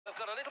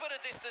got a little bit of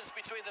distance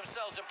between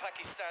themselves and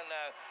Pakistan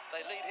now.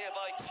 They lead here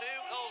by 2-0.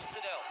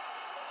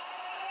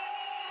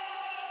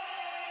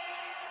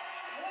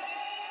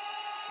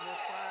 Một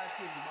pha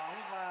chỉnh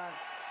bóng và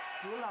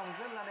cứu lòng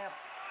rất là đẹp.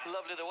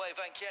 Lovely the way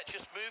Van Kiet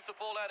just moved the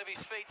ball out of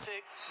his feet to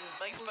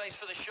make space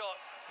for the shot.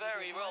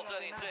 Very well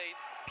done indeed.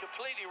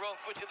 Completely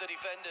wrong-footed the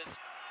defenders.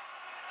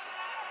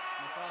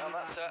 And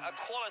that's a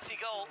quality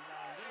goal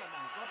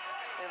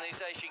in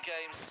these Asian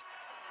Games.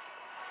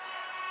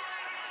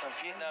 And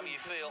Vietnam, you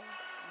feel,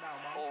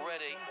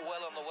 already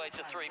well on the way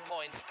to 3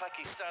 points.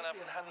 Pakistan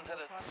hadn't had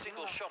a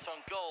single shot on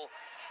goal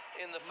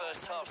in the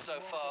first half so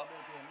far.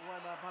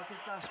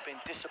 It's been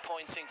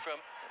disappointing from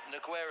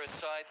Nguera's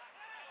side.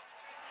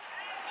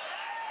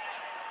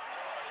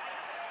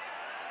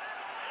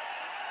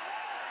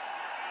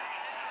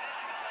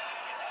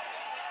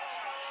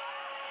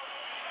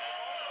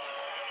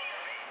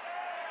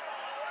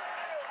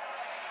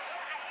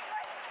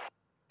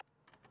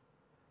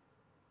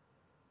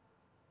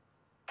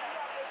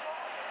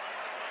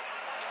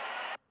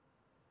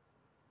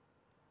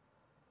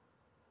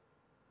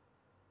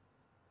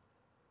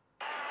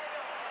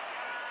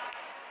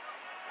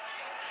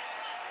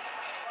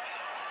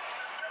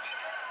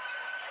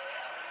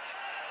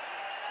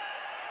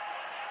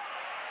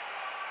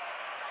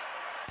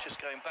 Just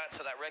going back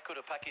to that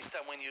record of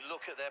Pakistan, when you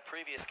look at their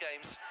previous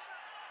games,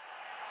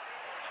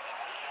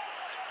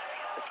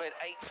 they played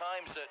 8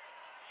 times at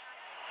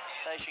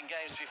Asian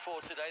Games before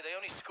today. They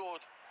only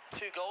scored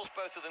 2 goals,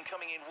 both of them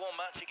coming in one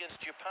match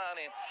against Japan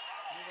in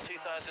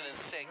 2006.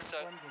 So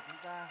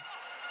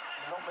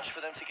not much for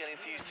them to get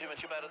enthused too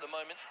much about at the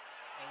moment.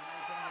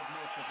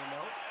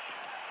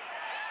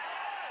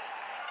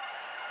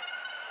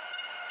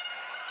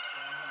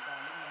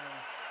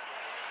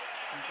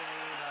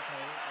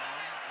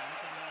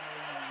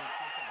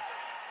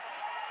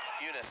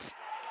 Yunus.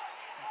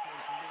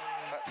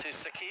 Back to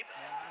Sakib.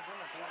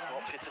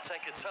 Opted to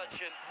take a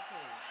touch and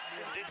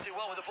didn't do too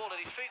well with the ball at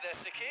his feet there,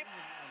 Sakib.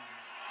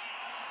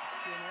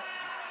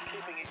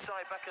 Keeping his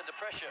side back under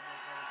pressure.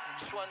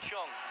 Swan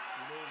Chong.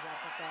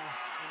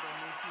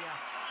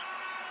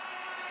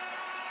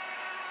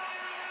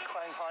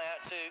 Quang Hai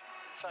out to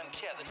Van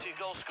Kiet, the 2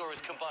 goal scorers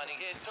combining.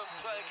 Here's Tung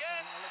Tue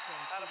again,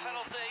 and a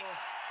penalty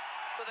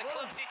for the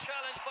clumsy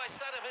challenge by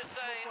Saddam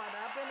Hussein.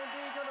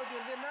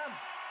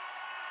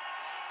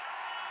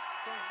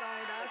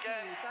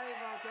 Again,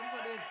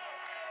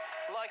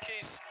 like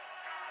his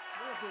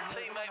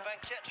teammate Van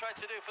Kiet tried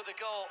to do for the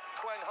goal,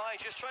 Quang Hai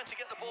just trying to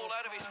get the ball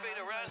out of his feet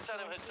around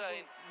Saddam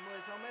Hussein.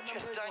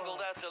 Just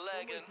dangled out a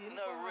leg and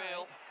no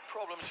real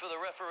problems for the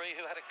referee,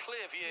 who had a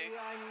clear view.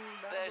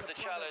 There's the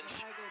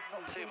challenge,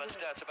 not too much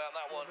doubt about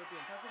that one.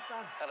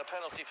 And a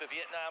penalty for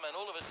Vietnam, and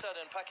all of a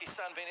sudden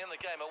Pakistan being in the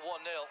game at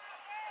 1-0.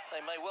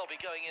 They may well be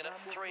going in at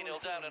 3-0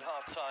 down at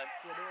half-time.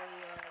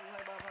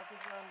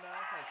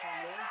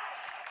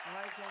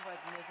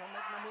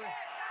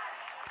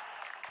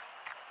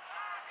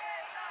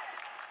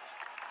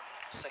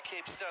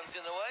 Sakib stands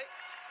in the way.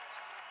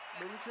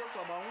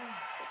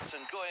 It's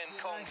Nguyen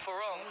Kong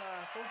Phuong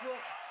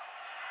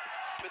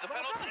with the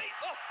penalty.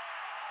 Oh!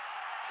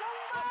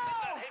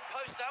 That hit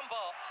post and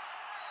bar.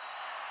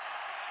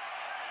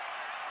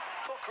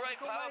 Put great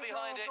power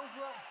behind it.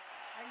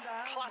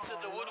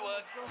 Clattered the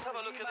woodwork. Let's have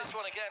a look at this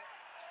one again.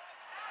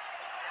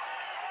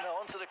 Now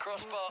onto the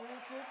crossbar.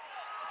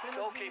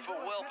 Goalkeeper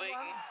well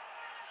beaten.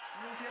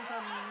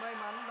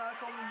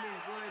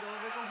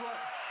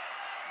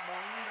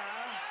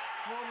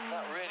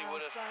 That really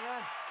would have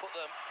put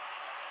them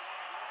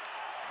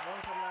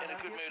in a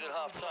good mood at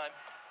half time.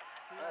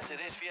 As it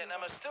is,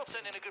 Vietnam are still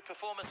sending in a good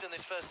performance in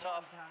this first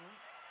half.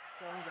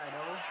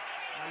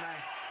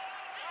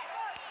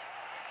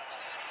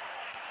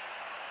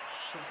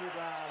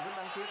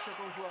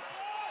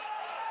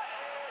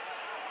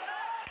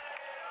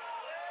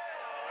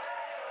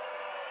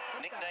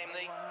 Nicknamed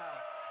the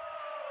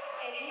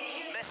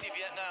Messi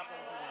Vietnam,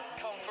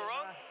 Kong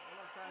Phuong.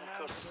 Of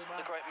course,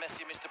 the great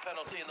Messi missed a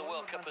penalty in the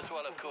World Cup as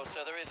well, of course,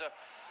 so there is a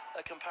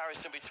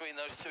comparison between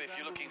those two if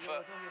you're looking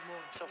for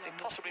something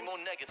possibly more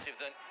negative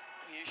than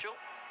usual.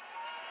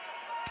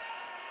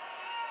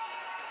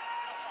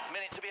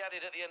 Minute to be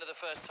added at the end of the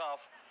first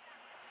half.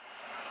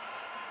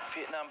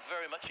 Vietnam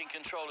very much in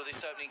control of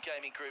this opening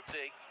game in Group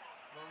D.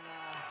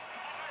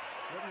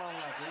 Rất mong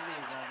là quý vị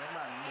và các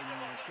bạn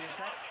đừng chê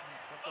trách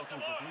các cầu thủ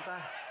của chúng ta.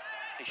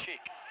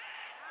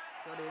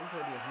 Cho đến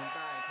thời điểm hiện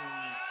tại thì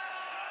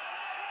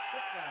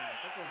tất cả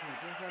các cầu thủ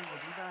trên sân của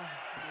chúng ta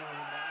đều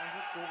đã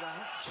rất cố gắng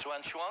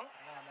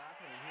và đã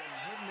thể hiện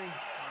hết mình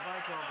vai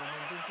trò của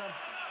mình trên sân.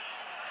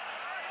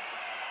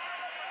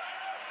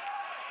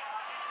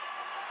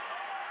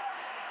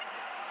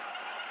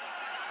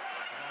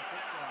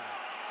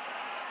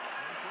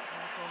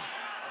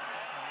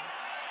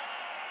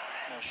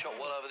 Shot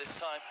well over this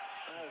time.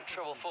 Oh,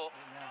 trouble for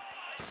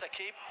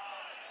Sakib.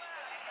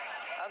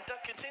 And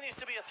Duck continues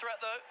to be a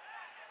threat though.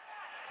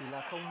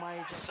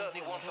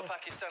 Certainly one for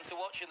Pakistan to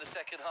watch in the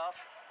second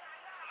half.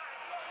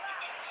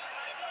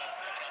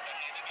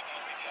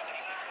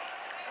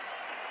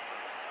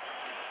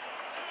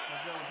 Mặc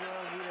dù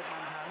chưa ghi được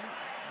bàn thắng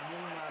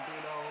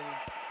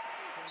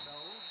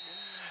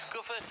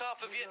Typical first half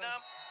for Vietnam.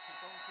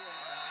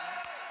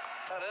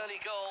 That early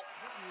goal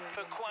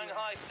from Quang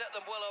Hai set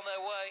them well on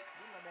their way.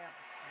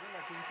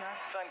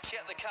 Van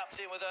Kiet, the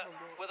captain,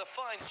 with a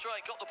fine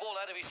strike, got the ball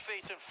out of his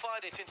feet and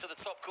fired it into the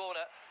top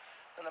corner.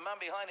 And the man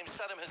behind him,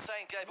 Saddam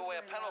Hussein, gave away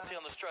a penalty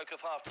on the stroke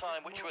of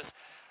half-time, which was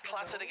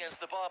clattered against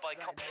the bar by...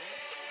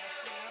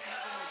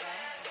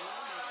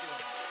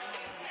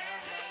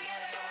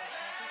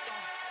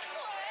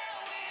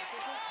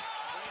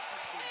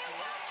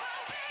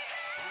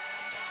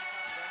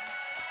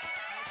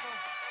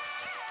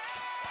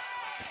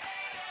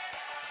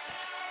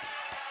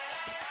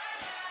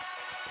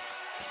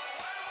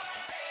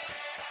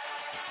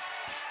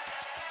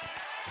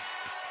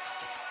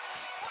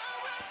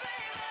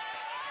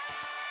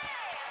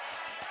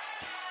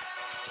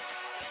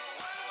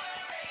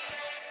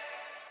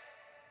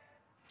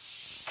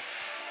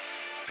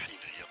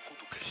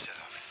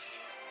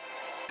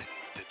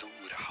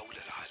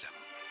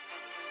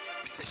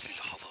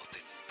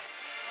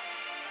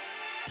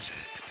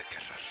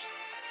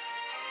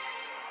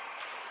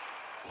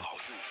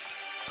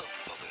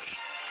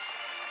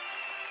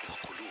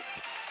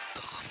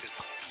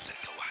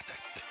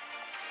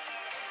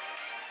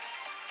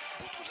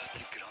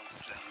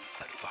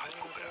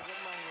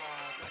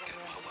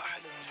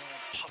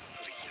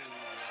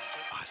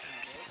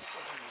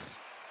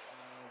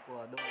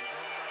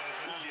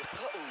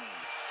 لقاء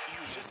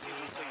يجسد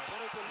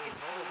سيطرة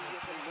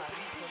إسبانية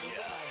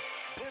مدريدية،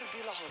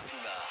 ديربي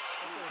العاصمة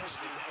من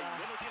أجل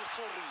الهيمنة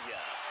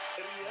القارية.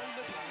 ريال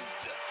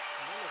مدريد،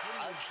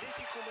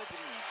 أتلتيكو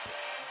مدريد،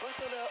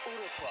 بطل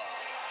أوروبا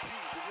في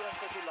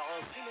ضيافة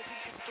العاصمة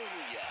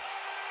الإسبانية.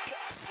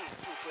 كأس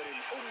السوبر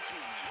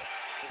الأوروبي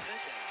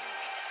غدا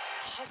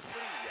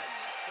حصريا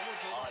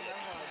على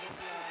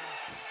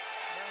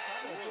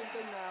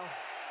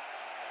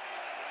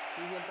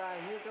Thì hiện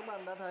tại như các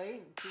bạn đã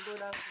thấy, chúng tôi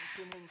đang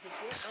truyền hình trực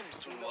tiếp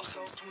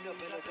 55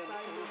 بلدا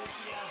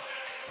أوروبية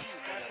في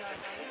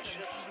منافسة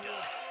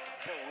جديدة.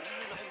 دوري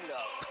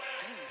عملاق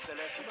من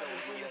 3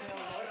 دوريات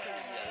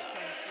فرعية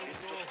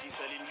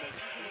استحدث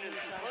للمزيد من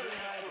الإثارة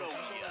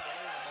الكروية،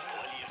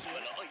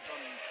 وليشمل أيضا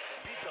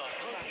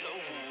بطاقات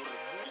العبور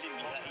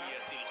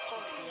للنهائيات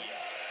القارية.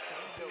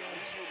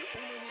 دوري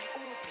الأمم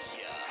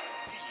الأوروبية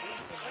في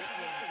نسخته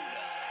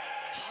الأولى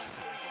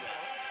حصريا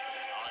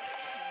على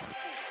BeIN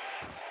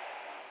Sports.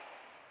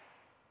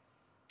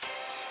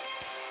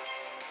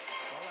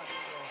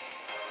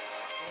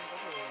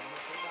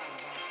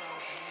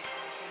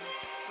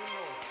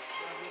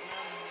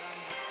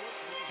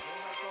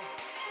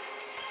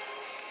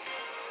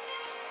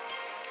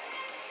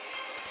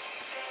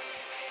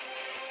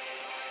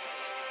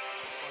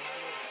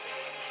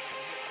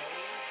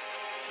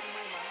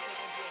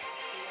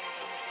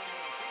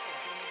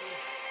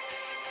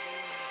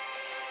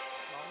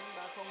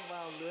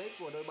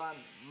 của đội bạn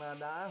mà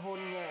đã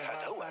hôn nhẹ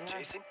vào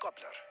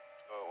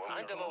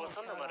عندما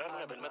وصلنا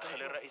مررنا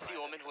بالمدخل الرئيسي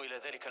ومنه إلى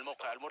ذلك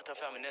الموقع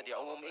المرتفع من نادي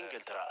عموم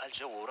إنجلترا.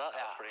 الجو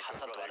رائع.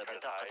 حصلت على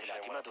بطاقة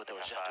الاعتماد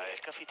وتوجهت إلى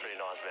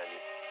الكافيتيريا.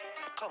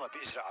 قام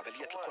بإجراء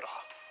عملية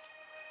القرعة.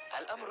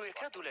 الأمر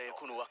يكاد لا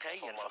يكون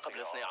واقعيا،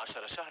 فقبل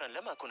 12 شهرا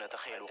لم أكن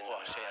أتخيل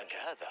وقوع شيئا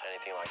كهذا.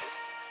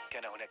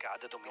 كان هناك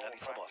عدد من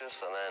الإصابات.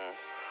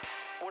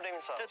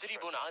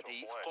 تدريب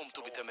عادي، قمت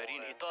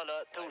بتمارين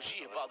إطالة،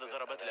 توجيه بعض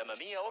الضربات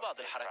الأمامية وبعض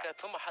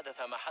الحركات، ثم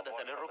حدث ما حدث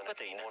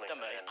للركبتين.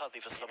 تم إيقاظي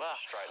في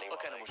الصباح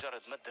وكان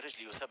مجرد مد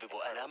رجلي يسبب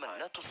آلاما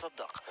لا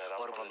تصدق،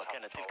 وربما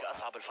كانت تلك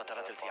أصعب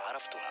الفترات التي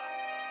عرفتها.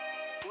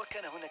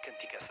 وكان هناك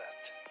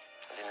انتكاسات.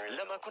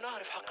 لم أكن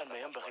أعرف حقا ما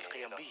ينبغي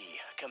القيام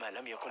به، كما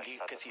لم يكن لي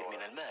كثير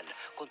من المال.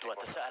 كنت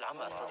أتساءل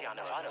عما أستطيع أن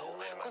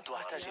أفعله. كنت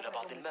أحتاج إلى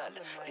بعض المال،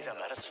 لذا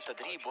مارست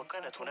التدريب،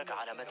 وكانت هناك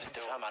علامات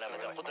استفهام على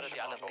مدى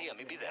قدرتي على القيام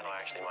بذلك.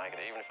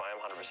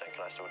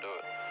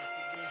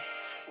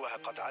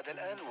 وقد عاد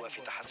الآن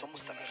وفي تحسن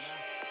مستمر.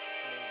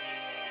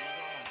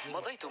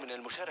 مضيت من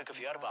المشاركة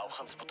في 4 أو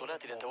 5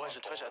 بطولات إلى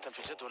التواجد فجأة في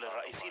الجدول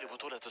الرئيسي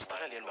لبطولة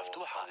أستراليا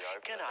المفتوحة.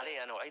 كان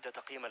علي أن أعيد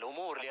تقييم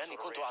الأمور، لأني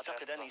كنت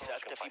أعتقد أني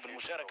سأكتفي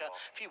بالمشاركة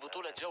في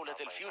بطولة جولة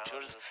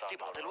الفيوتشرز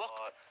لبعض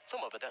الوقت،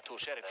 ثم بدأت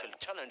أشارك في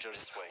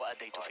التشالنجرز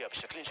وأديت فيها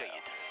بشكل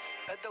جيد.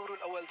 الدور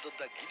الأول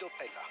ضد غيدو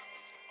بيلا.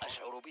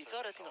 أشعر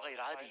بإثارة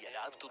غير عادية.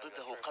 لعبت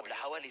ضده قبل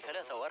حوالي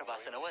 3 أو 4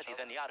 سنوات،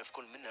 إذا يعرف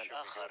كل منا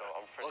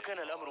الآخر، وكان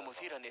الأمر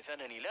مثيرا إذ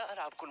أنني لا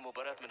ألعب كل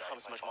مباراة من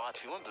 5 مجموعات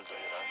في ويمبلدون.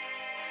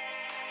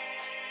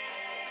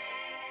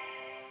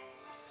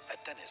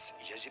 التنس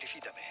يجري في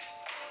دمه.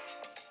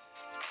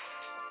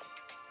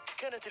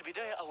 كانت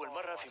البداية أول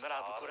مرة في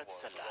ملعب كرة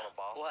السلة،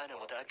 وأنا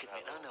متأكد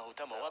من أنه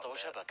تم وضع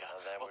شبكة،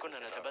 وكنا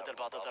نتبادل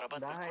بعض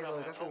الضربات بالكرة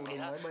من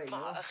فوقها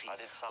مع أخي.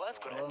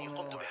 وأذكر أني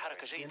قمت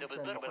بحركة جيدة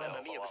بالضربة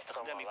الأمامية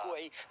باستخدام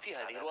كوعي في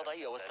هذه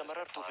الوضعية،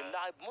 واستمررت في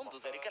اللعب منذ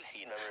ذلك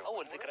الحين.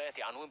 أول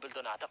ذكرياتي عن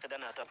ويمبلدون أعتقد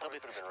أنها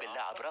ترتبط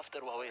باللاعب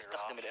رافتر، وهو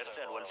يستخدم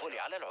الإرسال والفولي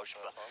على العشب.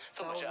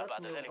 ثم جاء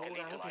بعد ذلك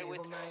ليتون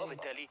هيويت،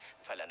 وبالتالي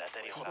فلنا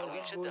تاريخ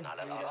طويل جدا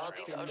على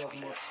الأراضي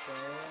العشبية.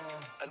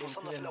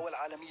 المصنف الأول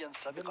عالميا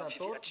سابقا في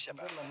فئة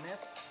الشباب.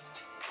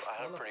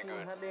 I had a pretty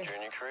good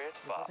junior career,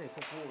 but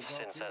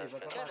since then it's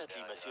been كانت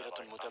لي مسيرة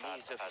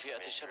متميزة في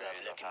فئة الشباب،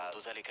 لكن منذ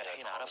ذلك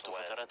الحين عرفت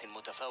فترات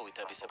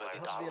متفاوتة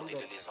بسبب تعرضي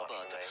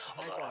للإصابات،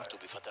 ومررت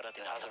بفترات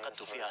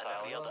اعتقدت فيها أن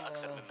الرياضة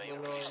أكثر مما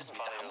يمكن لجسمي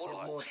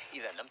تحمله.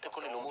 إذا لم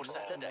تكن الأمور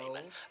سهلة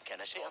دائما،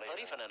 كان شيئا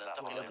طريفا أن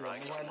أنتقل من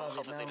تصنيف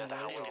منخفض إلى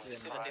تحقيق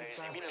سلسلة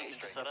من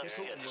الانتصارات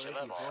في فئة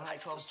الشباب،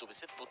 حيث فزت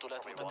ب6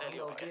 بطولات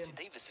متتالية وبكأس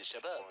ديفيس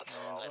للشباب،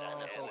 غير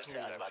أن الأمور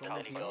ساءت بعد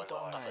ذلك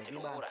وتوقفت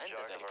الأمور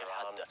عند ذلك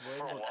الحد.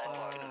 الآن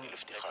يمكنني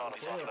الافتخار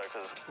بذلك.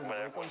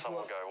 when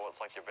someone go, what's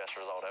like your best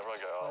result ever? I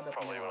go, oh,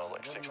 probably when I was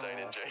like 16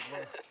 in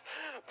junior.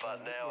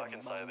 But now I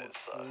can say this.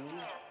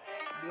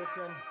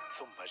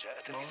 ثم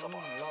جاءت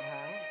الإصابات.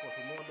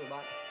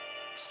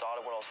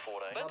 Started when I was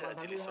 14.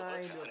 بدأت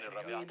الإصابات في السن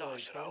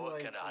ال14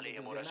 وكان علي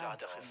مراجعة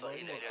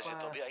أخصائي العلاج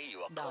الطبيعي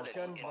وقال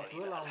لي إنني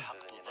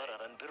ألحقت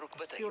ضررا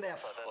بالركبتين.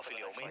 وفي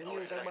اليومين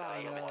أو ال3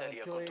 أيام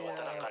التالية كنت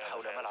أتنقل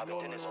حول ملعب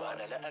التنس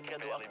وأنا لا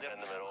أكاد أقدر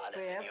على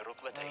ثني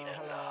الركبتين.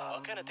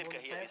 وكانت تلك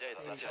هي بداية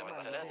سلسلة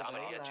من 3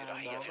 عمليات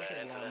جراحية في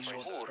خلال 3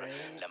 شهور.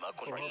 لم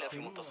أكن إلا في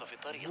منتصف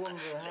الطريق،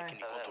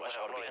 لكني كنت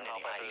أشعر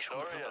بأنني أعيش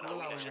قصة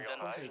طويلة جدا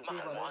مع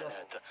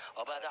المعاناة.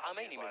 وبعد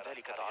عامين من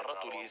ذلك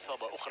تعرضت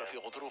لإصابة أخرى في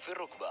غضروف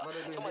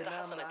الركبة، ثم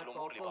تحسنت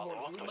الأمور لبعض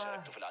الوقت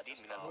وشاركت في العديد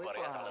من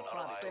المباريات على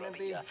الأراضي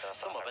الترابية،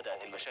 ثم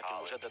بدأت المشاكل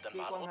مجددا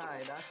مع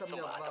الغضروف.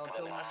 ثم أعتقد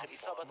أن آخر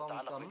إصابة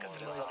تتعلق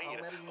بكسر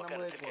صغير،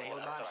 وكانت تلك هي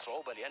الأكثر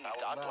صعوبة لأني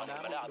ابتعدت عن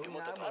الملاعب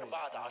لمدة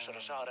 14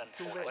 شهرا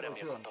ولم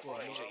يكن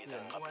تصنيفي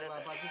جيدا قبل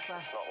ذلك.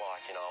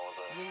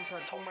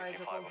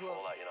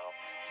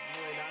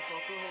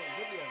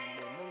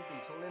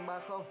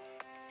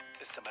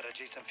 استمر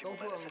جيسون في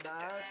ممارسة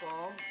التنس.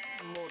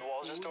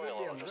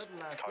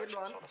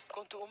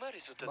 كنت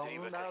أمارس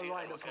التدريب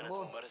كثيرا، وكانت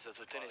ممارسة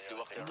التنس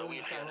لوقت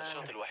طويل هي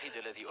النشاط الوحيد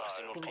الذي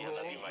أحسن القيام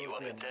به،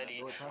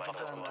 وبالتالي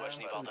فقد كنت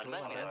أجني بعض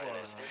المال من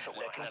التنس.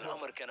 لكن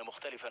الأمر كان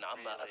مختلفا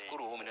عما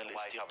أذكره من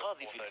الاستيقاظ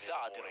في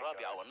الساعة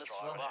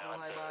 4:30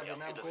 صباحا،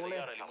 يقود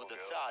السيارة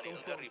لمدة ساعة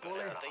لأدرب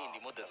فرقتين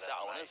لمدة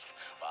ساعة ونصف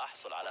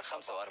وأحصل على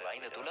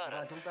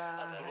 $45.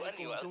 أذكر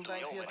أني عدت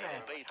يوما إلى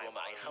البيت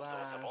ومعي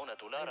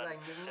 $75،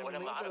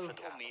 ولما عرفت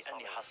أمي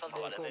أني حصلت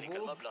على ذلك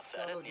المبلغ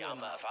سألتني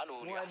عما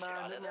أفعله لأحصل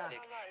على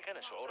ذلك.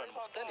 كان شعورا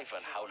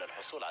مختلفا حول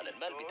الحصول على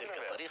المال بتلك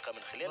الطريقة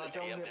من خلال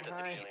القيام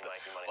بالتدريب.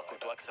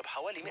 وكنت أكسب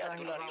حوالي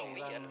 $100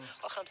 يوميا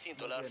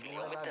و$50 في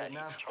اليوم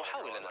التالي،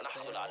 محاولا أن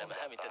أحصل على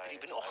مهام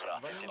تدريب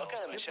أخرى.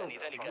 وكان من شأن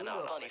ذلك أن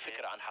أعطاني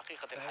فكرة عن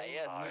حقيقة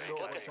الحياة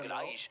وكسب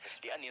العيش،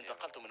 لأني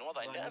انتقلت من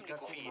وضع لا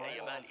أملك فيه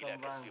أي مال إلى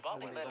كسب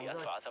بعض المال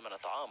لأدفع ثمن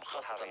طعام،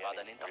 خاصة بعد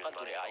أن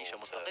انتقلت لأعيش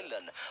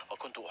مستقلا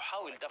وكنت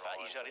أحاول دفع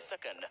إيجار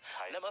السكن.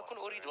 لم أكن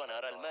أريد أن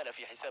أرى المال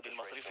في حسابي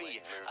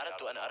المصرفي،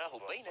 أردت أن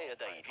أراه بين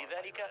يدي،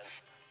 لذلك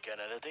كان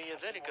لدي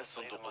ذلك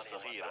الصندوق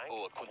الصغير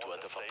وكنت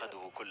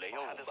أتفقده كل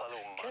يوم.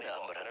 كان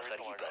أمرا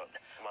غريبا،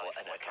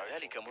 وأنا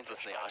كذلك منذ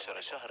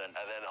 12 شهرا،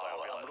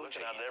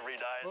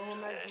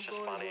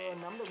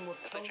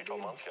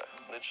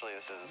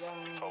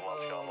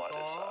 وهو أمر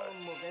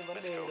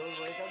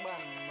جيد.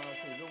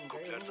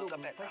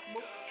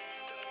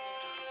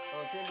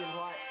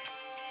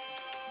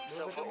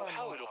 سوف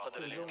أحاول قدر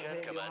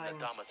الإمكان، كما أن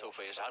الدعم سوف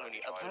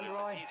يجعلني أبذل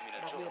المزيد من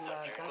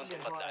الجهد.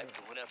 كنت قد لعبت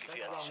هنا في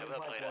فئة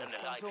الشباب، غير أن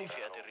اللعب في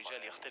فئة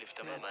الرجال يختلف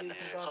تماما،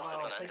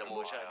 خاصة عند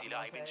مواجهة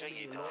لاعب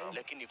جيد،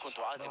 لكني كنت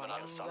عازما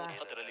على الصعود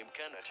قدر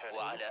الإمكان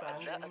وعلى أن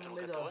لا أترك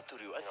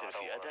التوتر يؤثر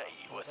في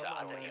أدائي.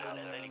 وساعدني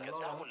على ذلك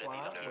الدعم الذي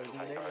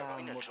لقيته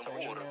من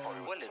الجمهور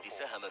والذي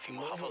ساهم في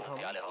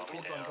محافظتي على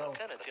هدوء.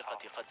 كانت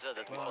ثقتي قد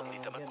زادت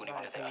بفضل تمكني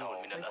من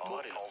التأهل من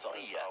الأدوار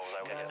الإقصائية،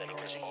 كان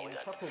ذلك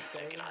جيدا.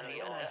 لكن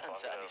علي أن لا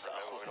أنسى أني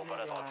سأخوض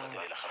مباراة قد تصل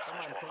إلى 5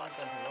 مجموعات.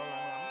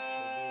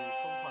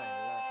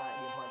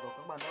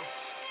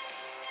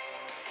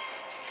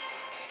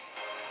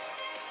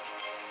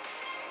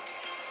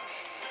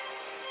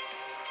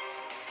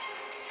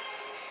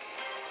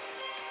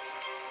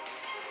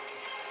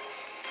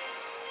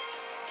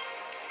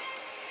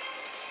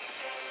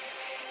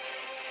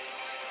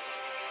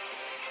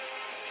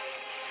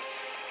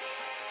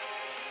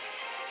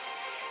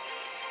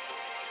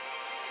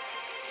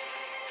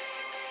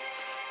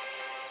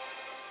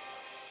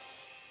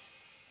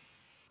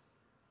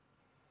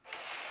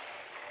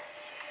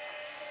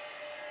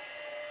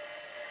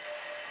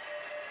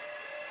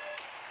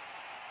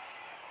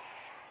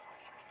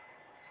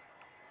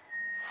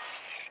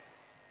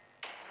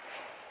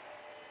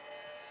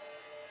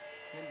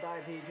 Hiện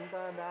tại thì chúng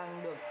ta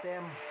đang được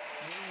xem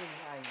những hình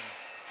ảnh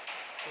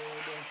từ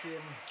đường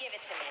truyền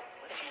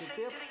trực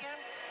tiếp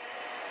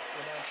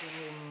của đài truyền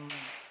hình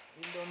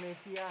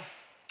Indonesia,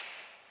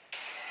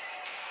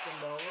 trận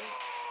đấu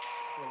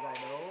của giải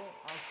đấu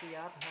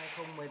ASIAD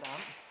 2018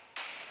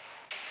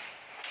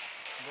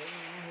 với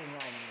những hình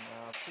ảnh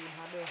Full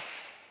HD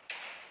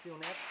siêu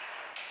nét.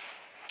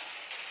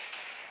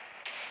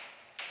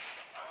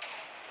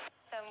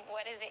 So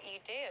what is it you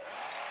do?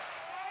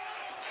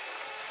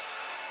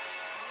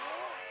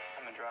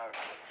 Vâng,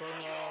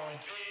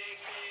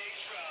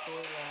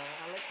 tôi là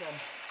Alex Trần,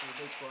 chủ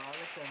tịch của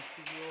Alex Trần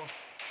Studio.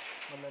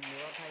 Một lần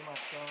nữa thay mặt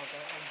cho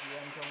các anh chị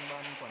em trong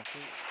ban quản trị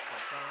của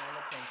Kênh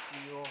Electronic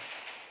Studio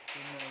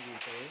xin gửi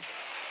tới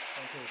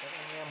toàn thể các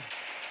anh em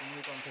cũng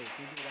như toàn thể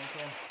quý vị đang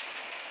xem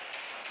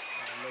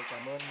lời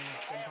cảm ơn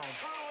chân thành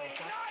sâu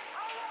sắc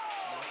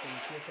đã cùng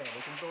chia sẻ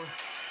với chúng tôi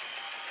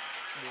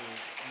để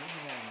những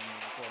hình ảnh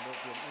của đội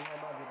tuyển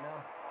U23 Việt Nam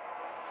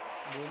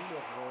đến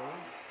được với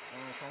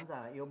khán giả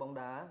yêu bóng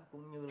đá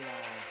cũng như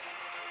là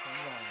khán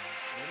giả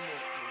đến mộ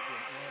đội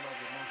tuyển U23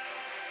 Việt Nam.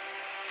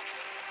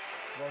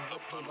 Vâng,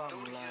 rất hy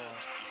vọng là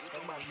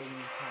các bạn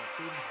đừng thả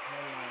tim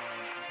hay là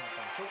thả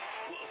cảm xúc,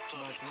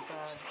 mà chúng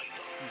ta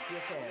chỉ chia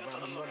sẻ và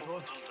bình luận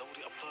thôi.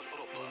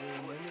 Bởi vì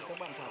nếu như các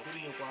bạn thả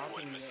tim nhiều quá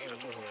thì ở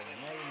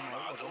ngay máy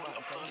của các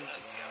bạn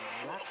sẽ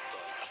bị lag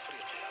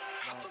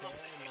và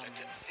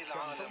sẽ làm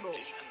chậm tốc độ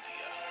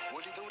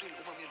ولدور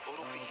الأمم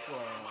الأوروبية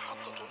của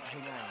محطة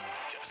hình هامة.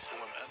 ảnh, كأس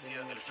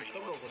آسيا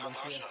tốc độ của đồng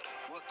 2019 tiền.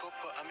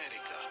 وكوبا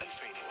أمريكا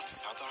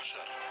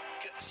 2019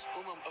 كأس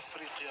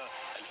أفريقيا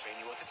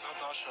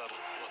 2019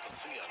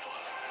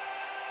 وتصفياتها.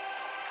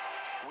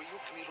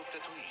 ويكمل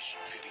التتويج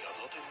في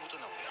رياضات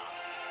متنوعة.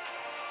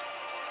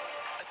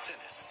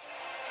 التنس.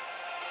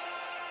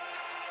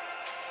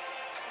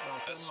 Bảo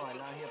Sơn hỏi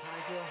là hiệp 2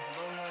 chưa?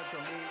 Vâng,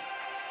 chuẩn bị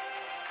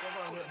cho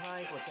vào hiệp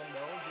 2 của trận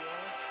đấu giữa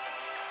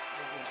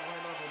đội tuyển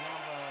U23 Việt Nam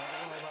và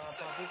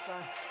U23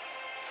 Pakistan.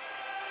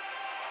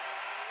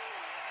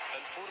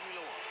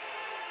 الفورمولا 1.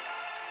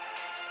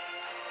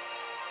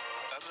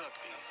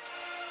 الرجبي.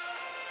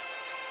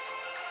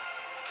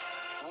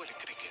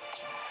 والكريكت.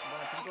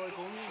 Và chúng tôi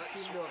cũng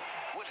xin được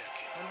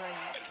hân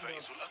hạnh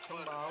الفائز được الأكبر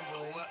thông báo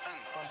với هو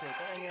toàn thể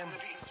các anh em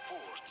أنت. BeIN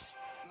Sports.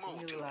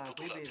 cũng như là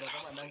quý vị và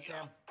các bạn đang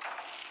xem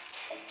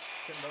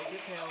trận đấu tiếp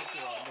theo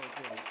của đội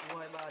tuyển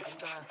U23 chúng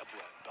ta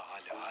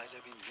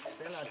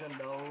sẽ là trận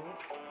đấu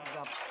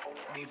gặp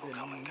đội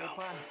tuyển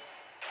Nepal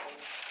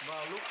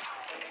vào lúc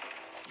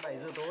 7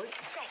 giờ tối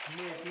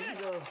 19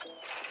 giờ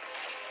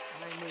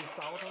ngày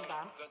 16 tháng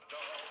 8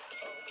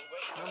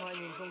 năm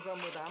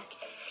 2018.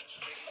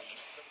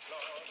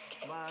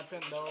 Và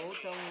trận đấu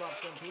trong loạt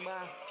trận thứ 3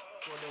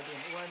 của đội tuyển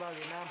U23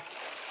 Việt Nam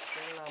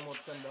sẽ là một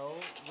trận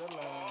đấu rất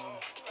là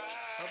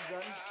hấp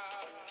dẫn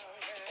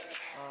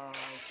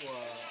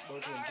của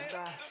đội tuyển chúng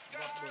ta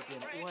gặp đội tuyển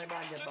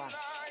U23 Nhật Bản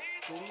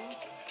cũng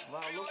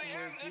vào lúc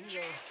 19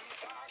 giờ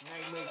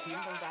ngày 19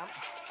 tháng 8.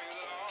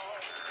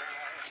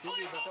 Quý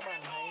vị và các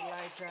bạn hãy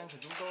like trang của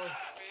chúng tôi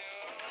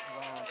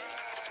và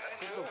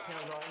tiếp tục theo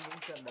dõi những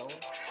trận đấu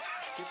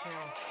tiếp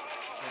theo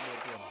của đội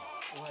tuyển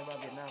U23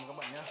 Việt Nam các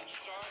bạn nhé.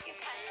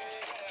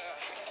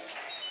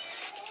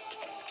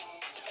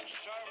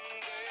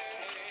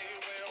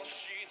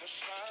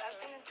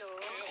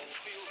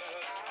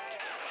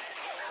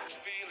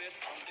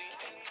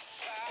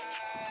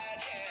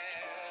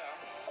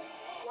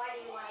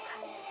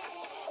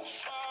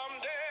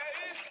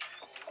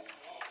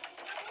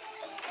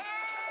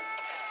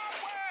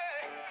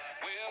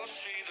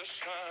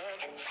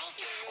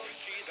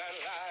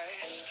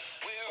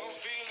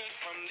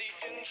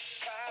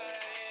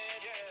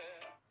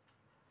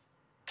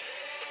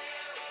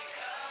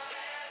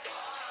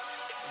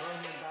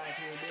 Vâng, hiện tại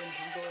thì bên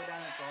chúng tôi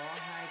đang có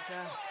 2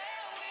 trang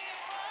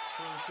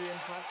thường xuyên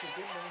phát trực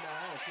tiếp bóng đá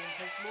ở trên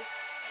Facebook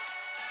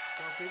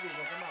cho quý vị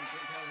và các bạn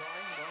cùng theo dõi.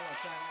 Đó là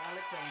trang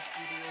Electronic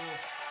Studio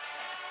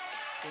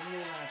cũng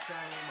như là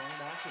trang bóng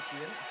đá trực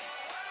tuyến,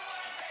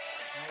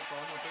 hay có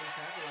một tên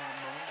khác là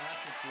bóng đá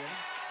trực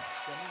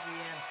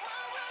tuyến.vn.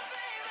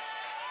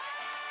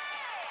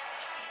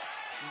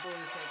 Chúng tôi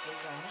sẽ cố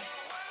gắng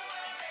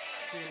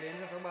truyền đến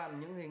cho các bạn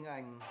những hình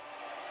ảnh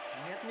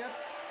nét nhất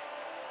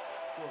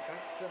của các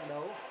trận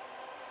đấu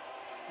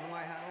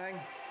ngoài hạng Anh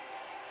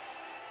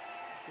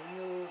cũng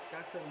như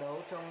các trận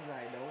đấu trong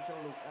giải đấu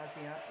châu lục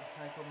ASIAD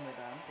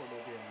 2018 của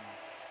đội tuyển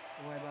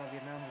U23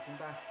 Việt Nam của chúng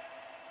ta.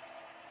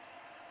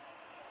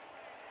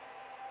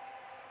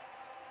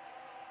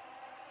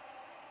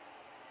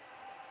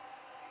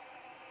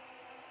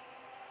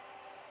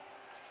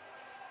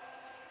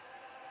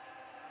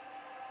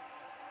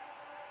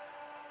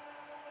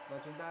 Và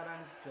chúng ta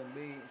đang chuẩn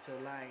bị trở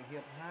lại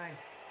hiệp 2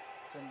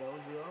 trận đấu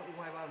giữa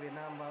U23 Việt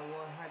Nam và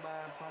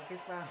U23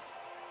 Pakistan.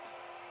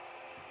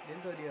 Đến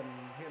thời điểm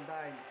hiện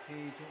tại thì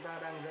chúng ta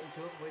đang dẫn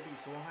trước với tỷ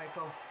số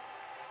 2-0.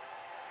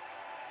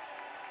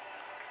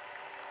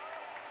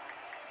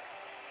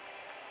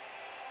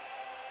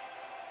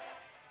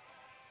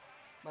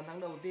 Bàn thắng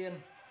đầu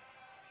tiên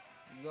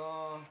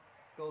do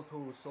cầu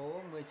thủ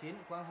số 19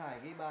 Quang Hải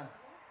ghi bàn.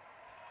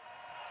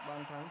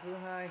 Bàn thắng thứ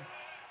hai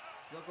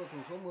do cầu thủ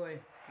số 10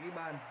 ghi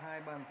bàn.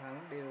 Hai bàn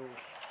thắng đều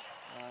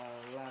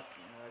là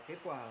kết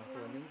quả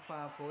của những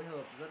pha phối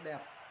hợp rất đẹp.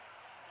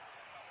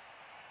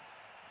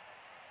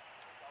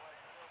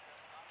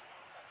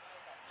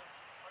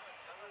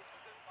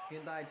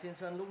 Hiện tại trên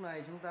sân lúc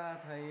này chúng ta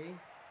thấy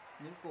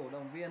những cổ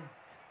động viên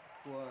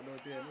của đội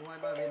tuyển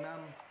U23 Việt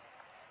Nam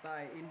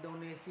tại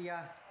Indonesia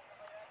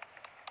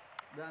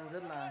đang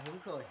rất là hứng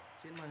khởi.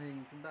 Trên màn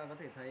hình chúng ta có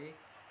thể thấy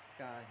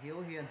cả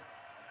Hiếu Hiền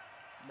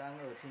đang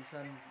ở trên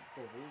sân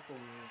cổ vũ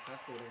cùng các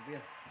cổ động viên.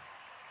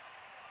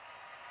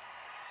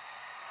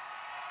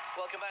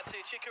 Welcome back to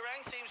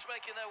Chikarang. Teams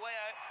making their way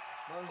out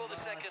for the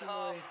second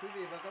half.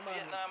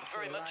 Vietnam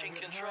very much in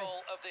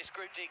control of this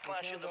Group D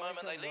clash at the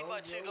moment. They lead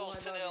by 2 goals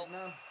to 0.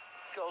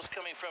 Goals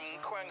coming from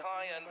Quang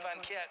Hai and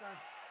Van Kiet.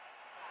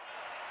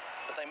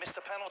 But they missed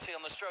a penalty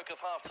on the stroke of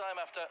half-time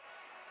after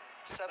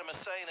Saddam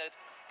Hussein had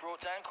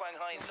brought down Quang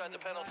Hai inside the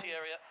penalty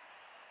area.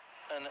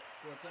 And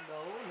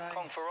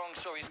Kong Pharong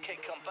saw his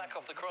kick come back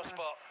off the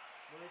crossbar.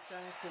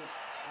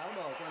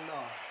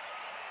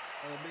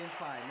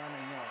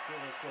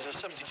 There's a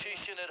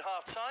substitution at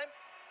half-time.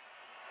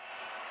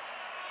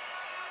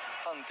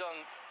 Hung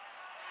Dung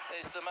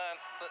is the man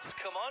that's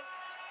come on.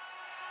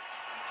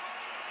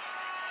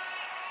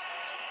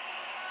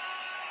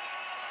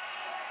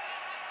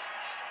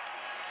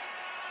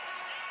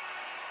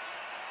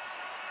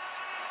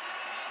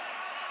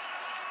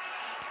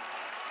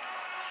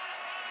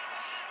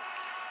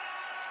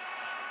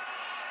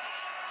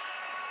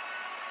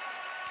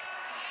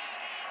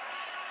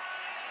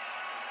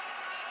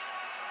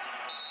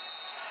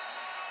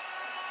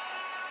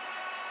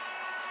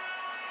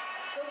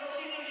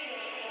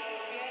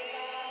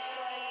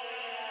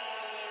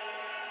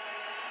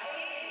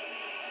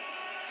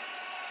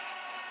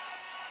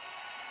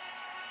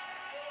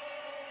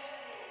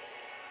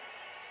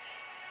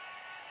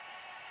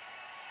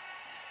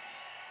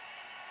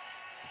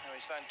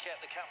 Van Kiet,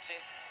 the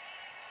captain.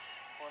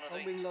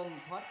 Ông Bình Luận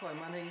thoát khỏi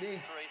màn hình đi.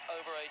 3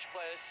 overage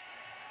players.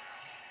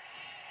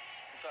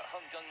 In fact,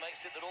 Hung Dung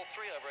makes it that all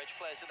 3 overage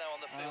players are now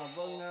on the field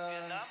for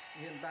Vietnam.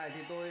 Hiện tại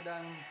thì tôi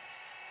đang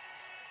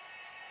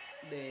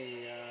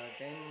để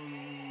cái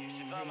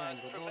hình ảnh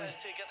của tôi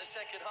che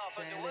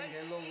lên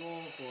cái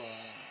logo của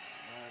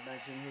đài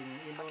truyền hình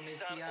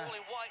Indonesia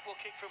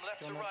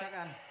cho nó chắc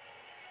ăn.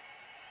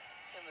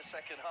 In the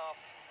second half.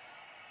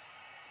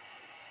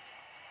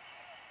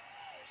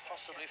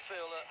 Possibly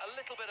feel a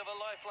little bit of a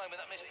lifeline with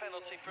that missed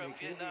penalty from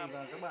Vietnam.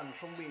 Và các bạn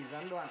không bị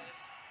gián đoạn.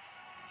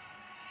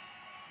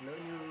 Lỡ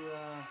như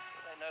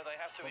they know they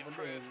have to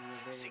improve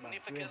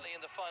significantly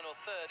in the final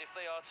third if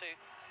they are to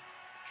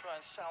try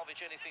and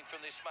salvage anything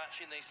from this match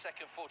in the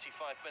second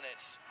 45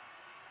 minutes.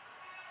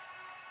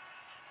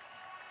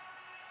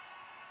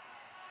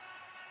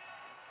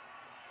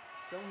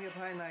 Trong hiệp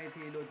 2 này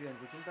thì đội tuyển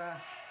của chúng ta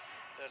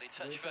early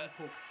touch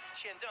for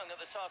Đừng at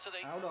the start of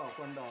the áo đỏ,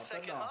 quần đỏ, tất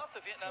đỏ half. The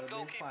Vietnam ở bên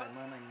goalkeeper phải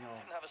màn ảnh nhỏ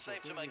didn't have a save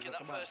to make in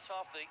that first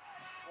half. The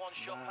one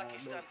shot và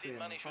Pakistan đội did tuyển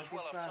manage was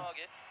well off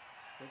target.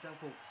 với trang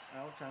phục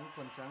áo trắng,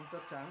 quần trắng, tất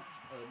trắng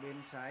ở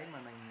bên trái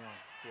màn ảnh nhỏ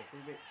của quý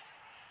vị.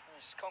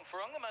 Kong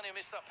Pharong, the man who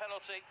missed that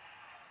penalty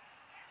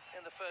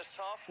in the first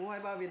half.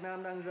 U23 Việt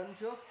Nam đang dẫn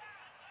trước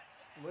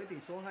với tỷ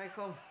số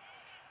 2-0.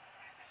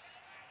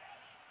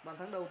 Bàn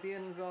thắng đầu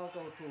tiên do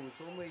cầu thủ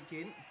số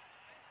 19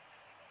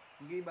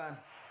 ghi bàn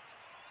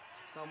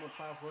sau một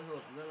pha phối hợp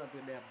rất là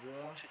tuyệt đẹp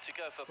giữa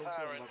Công Phượng và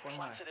Quang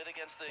Hải.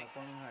 Và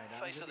Quang Hải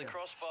đã dứt điểm.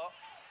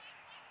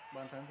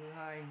 Bàn thắng thứ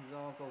hai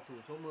do cầu thủ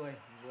số 10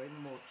 với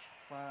một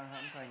pha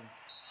hãm thành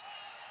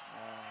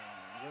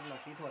rất là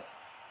kỹ thuật,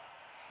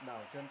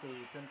 đảo chân từ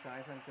chân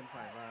trái sang chân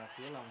phải và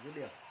cứa lòng dứt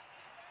điểm.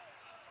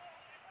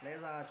 Lẽ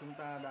ra chúng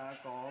ta đã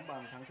có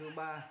bàn thắng thứ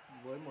 3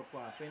 với một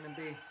quả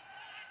penalty,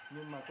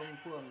 nhưng mà Công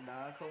Phượng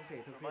đã không thể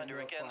thực hiện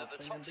được quả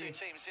penalty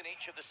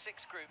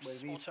bởi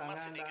vì Sa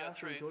Ngang đã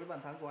từ chối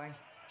bàn thắng của anh.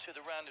 To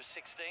the round of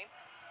 16.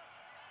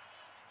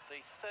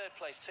 The third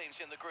place teams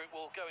in the group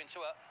will go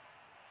into a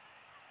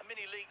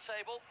mini league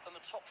table, and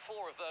the top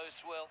 4 of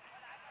those will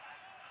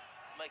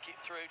make it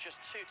through.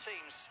 Just 2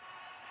 teams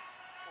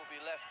will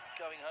be left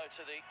going home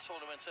to the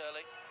tournament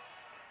early.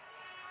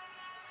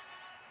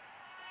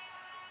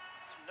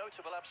 Some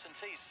notable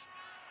absentees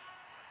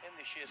in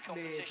this year's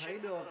competition,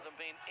 other than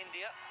being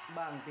India.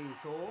 Bảng tỷ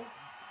số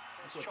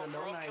của trận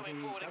đấu này thì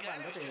các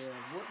bạn có thể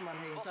vuốt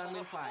màn hình sang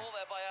bên phải.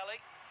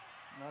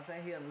 Nó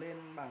sẽ hiện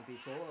lên bảng tỷ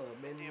số ở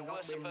bên góc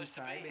bên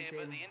trái bên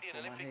trên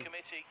của màn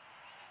hình.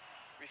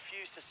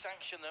 Refused to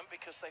sanction them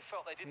because they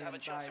felt they didn't have a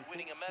chance of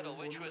winning a medal,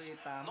 which was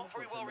not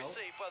very well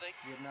received by the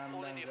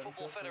All India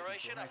Football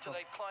Federation after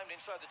they climbed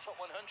inside the top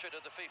 100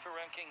 of the FIFA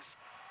rankings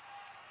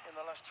in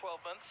the last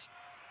 12 months.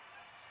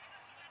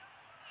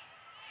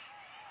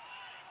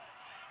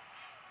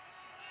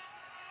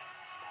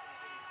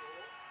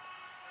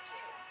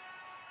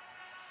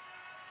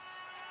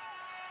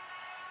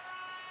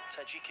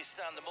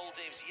 Tajikistan, the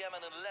Maldives,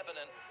 Yemen and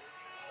Lebanon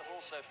have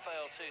also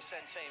failed to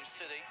send teams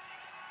to the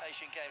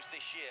Asian Games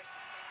this year.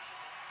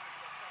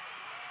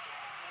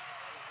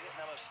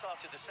 Vietnam have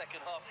started the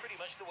second half pretty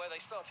much the way they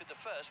started the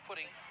first,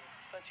 putting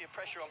plenty of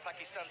pressure on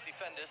Pakistan's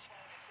defenders.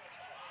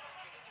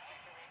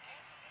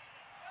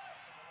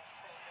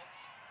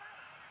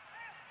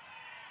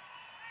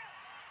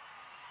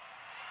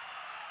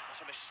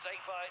 There's a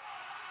mistake by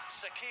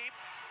Saqib.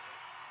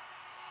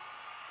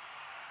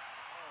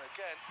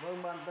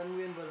 Vâng, bạn Tân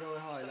Nguyên vừa rồi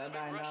hỏi là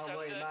đài nào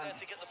vậy bạn?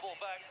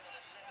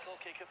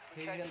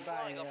 Thì hiện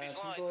tại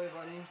chúng tôi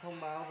vẫn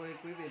thông báo với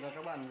quý vị và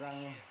các bạn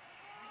rằng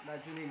đài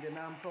truyền hình Việt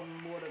Nam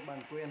không mua được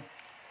bản quyền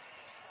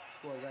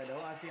của giải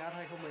đấu ASIAD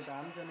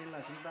 2018, cho nên là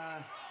chúng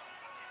ta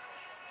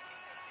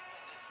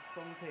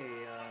không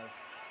thể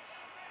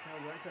theo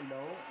dõi trận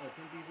đấu ở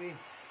trên TV.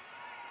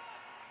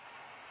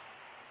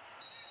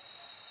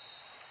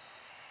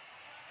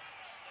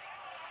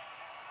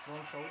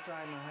 Con xấu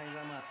trai mà hay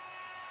ra mặt.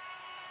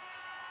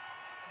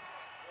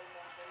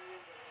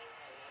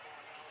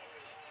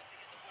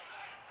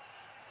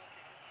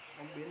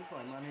 Ông biến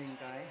khỏi màn hình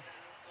cái.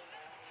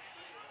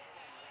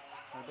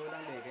 Và tôi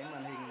đang để cái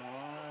màn hình nó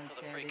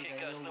che đi cái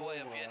logo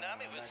của đài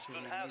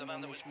truyền hình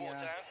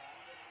Indonesia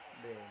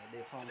để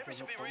đề phòng trường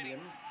hợp có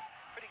biến.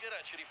 Pretty good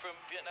actually from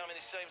Vietnam in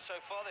this game so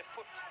far. They've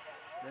put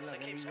This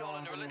keeps goal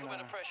under a little bit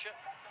of pressure.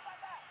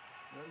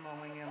 Rất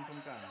mong anh em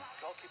thông cảm.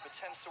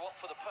 Goalkeeper tends to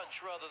opt for the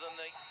punch rather than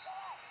the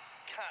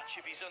catch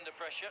if he's under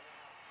pressure.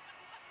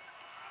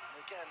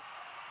 Again,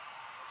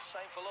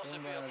 same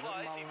philosophy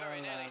applies. He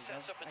very nearly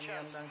sets up a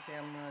chance. Anh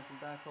em đang xem chúng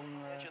ta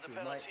không Edge of the chửi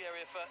penalty bậy.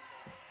 area for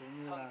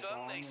Cũng như là có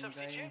Đừng, the những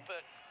substitute, cái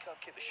but can't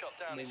keep the shot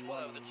down. It's bình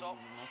well over luận the top.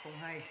 nó không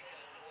hay.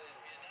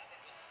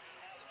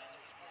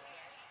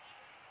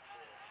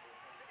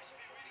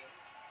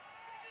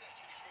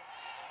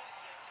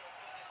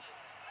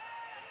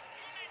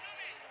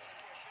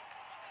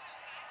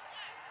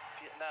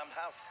 Vietnam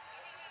have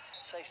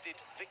tasted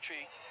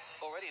victory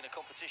already in a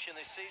competition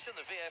this season,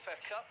 the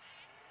VFF Cup,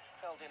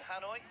 held in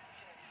Hanoi.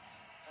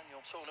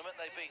 Annual tournament,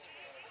 they beat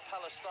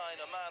Palestine,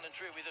 Oman and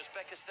drew with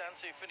Uzbekistan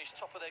to finish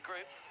top of their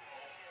group.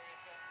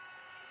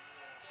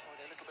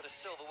 A little bit of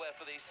silverware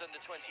for these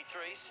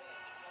under-23s.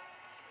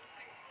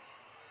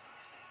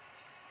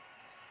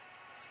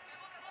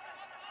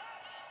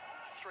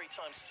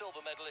 Three-time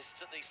silver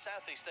medalists at the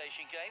Southeast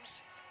Asian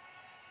Games.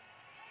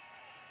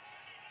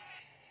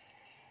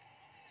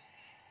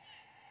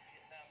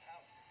 Vietnam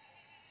have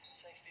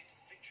tasted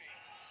victory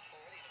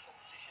already in a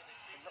competition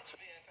this season, the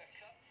VFF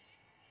Cup,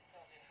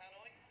 held in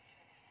Hanoi.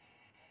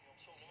 Annual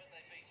tournament,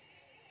 they beat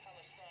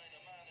Palestine,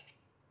 Oman and...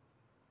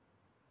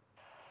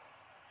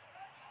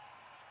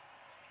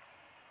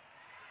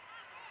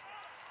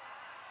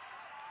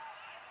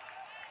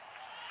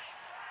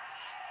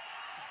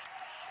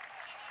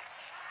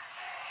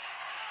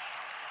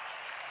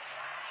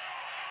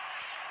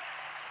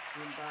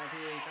 Hiện tại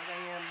thì các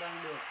anh em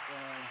đang được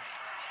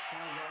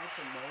theo dõi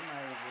trận đấu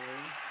này với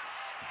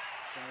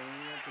cái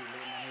tỷ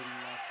lệ màn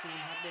hình là Full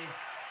HD.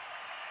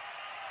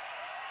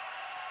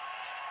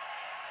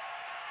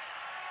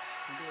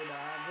 Chúng tôi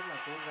đã rất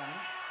là cố gắng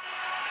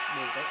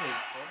để có thể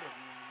có được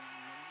những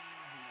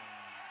hình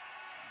ảnh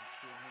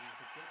truyền hình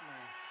trực tiếp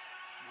này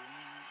đến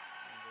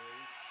với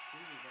quý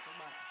vị và các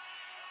bạn.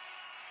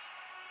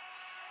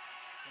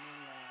 Cho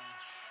nên là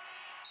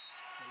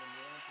một lần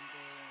nữa chúng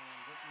tôi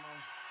rất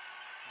mong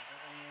các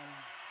anh em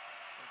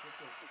sẽ tiếp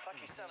tục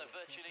Pakistan have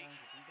virtually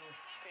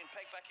been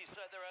pegged back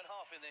inside their own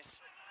half in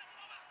this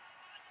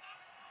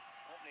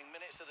opening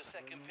minutes of the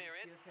second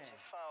period. It's a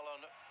foul on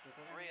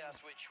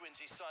Riaz, which wins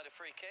his side a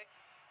free kick.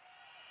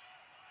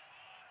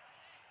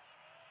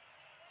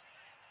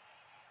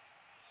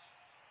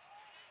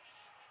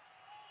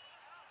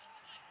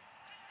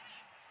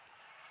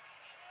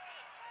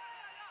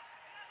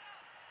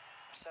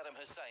 Saddam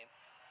Hussein.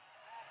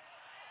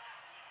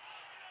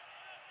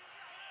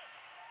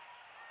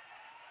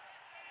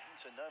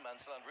 To no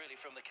man's land really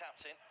from the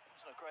captain.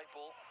 It's a great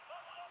ball.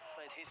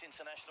 Made his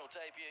international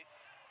debut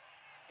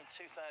in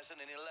 2011.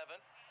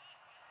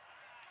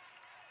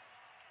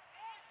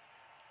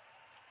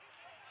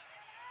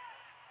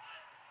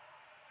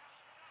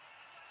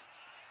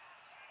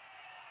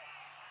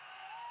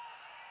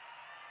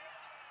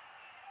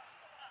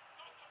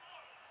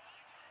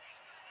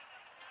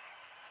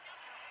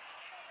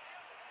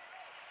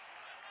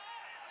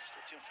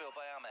 Slipped in field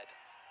by Ahmed.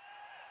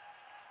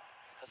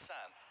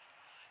 Hassan.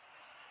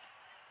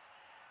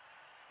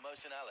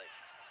 Mohsin Ali.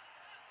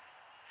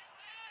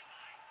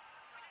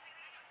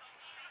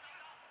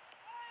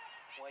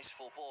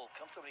 Wasteful ball,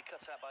 comfortably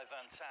cut out by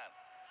Van Tan.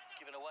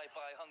 Given away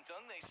by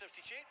Đừng, the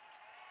substitute.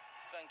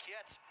 Van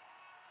Kiet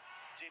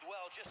did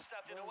well, just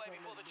stabbed it away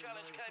before the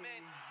challenge came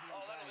in.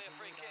 Oh, that'll be a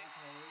free kick.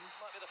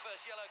 Might be the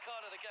first yellow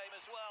card of the game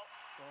as well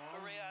for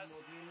Riaz.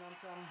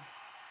 1.500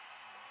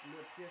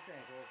 lượt chia sẻ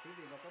của quý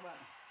vị và các bạn.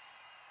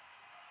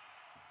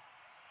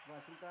 Và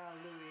chúng ta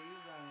lưu ý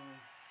rằng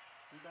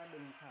chúng ta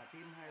đừng thả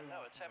tim hay là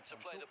attempt to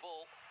play the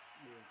ball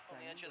on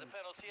the edge of the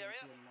penalty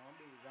area. Nó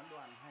bị gián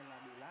đoạn hay là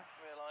bị lát.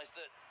 Realised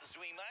that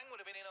Zui Mang would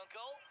have been in on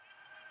goal.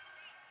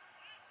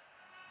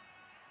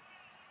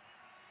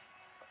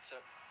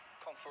 But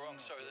Kong Farong,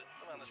 sorry,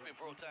 the man that's been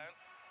brought down.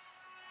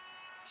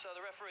 So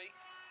the referee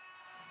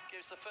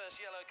gives the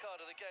first yellow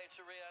card of the game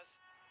to Riaz.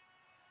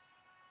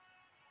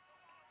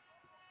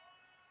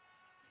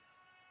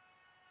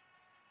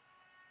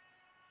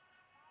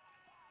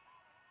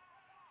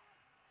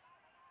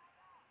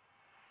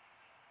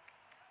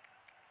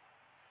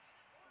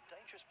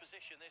 Dangerous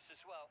position this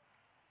as well.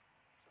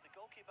 So the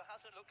goalkeeper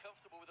hasn't looked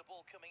comfortable with the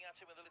ball coming at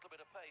him with a little bit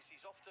of pace.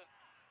 He's often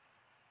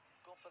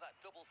gone for that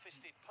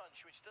double-fisted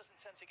punch, which doesn't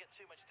tend to get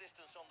too much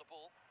distance on the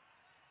ball.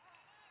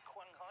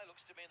 Quang Hai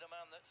looks to be the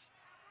man that's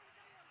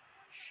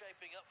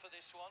shaping up for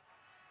this one.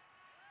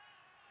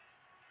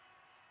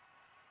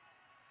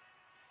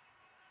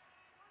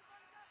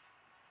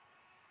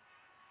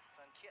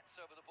 Van Van Kiet's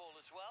over the ball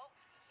as well.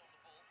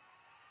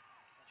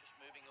 Just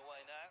moving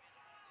away now.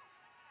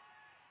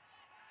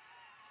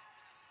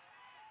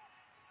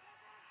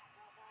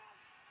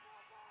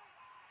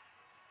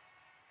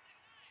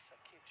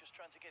 Sakib just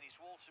trying to get his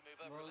wall to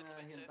move over a little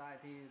bit. Hiện tại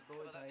thì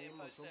tôi thấy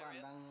một số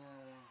bạn đang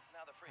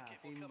thả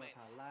tim và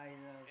thả like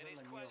rất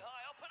là nhiều.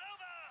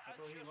 Và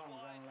tôi hy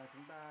vọng rằng là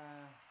chúng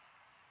ta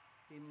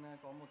xin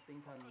có một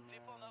tinh thần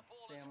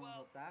xem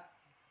hợp tác.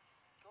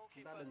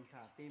 Chúng ta đừng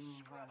thả tim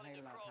hay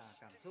là thả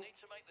cảm xúc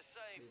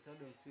để cho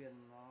đường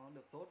truyền nó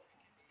được tốt.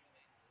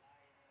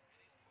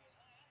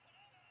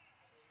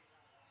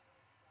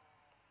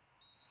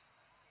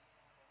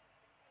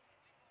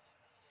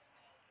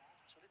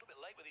 It's a little bit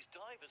late with his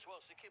dive as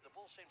well, so the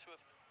ball seemed to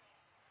have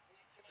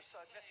hit the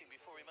side netting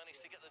before he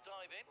managed to get the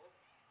dive in.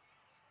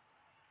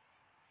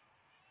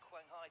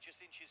 Quang Hai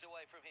just inches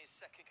away from his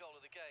second goal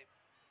of the game.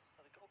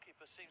 And the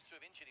goalkeeper seems to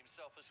have injured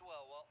himself as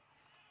well while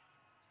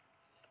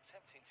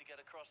attempting to get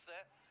across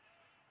there.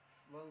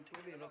 Vâng,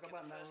 quý vị và các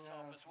bạn đang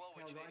theo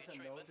dõi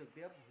trận đấu trực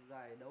tiếp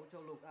giải đấu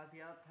châu lục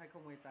ASIAD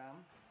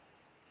 2018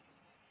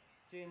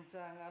 trên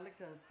trang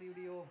Alexian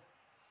Studio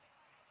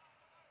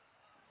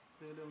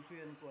từ đường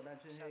truyền của đài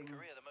truyền hình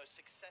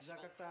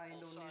Jakarta,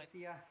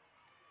 Indonesia.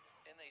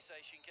 In these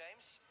Asian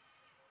Games,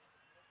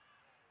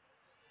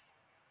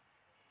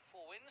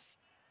 4 wins.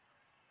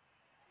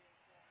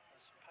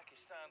 As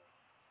Pakistan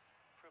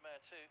prepare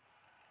to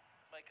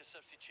make a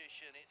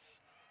substitution,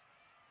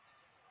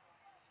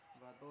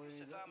 và tôi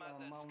rất là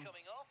mong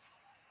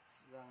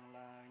rằng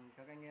là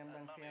các anh em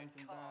đang xem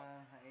chúng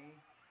ta hãy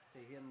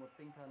thể hiện một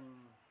tinh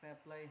thần fair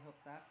play, hợp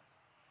tác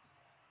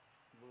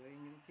với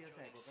những chia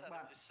sẻ của các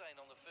bạn,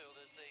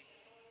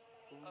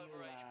 cũng như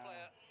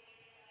là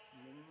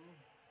những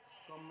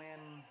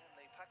comment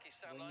với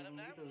những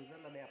mỹ từ rất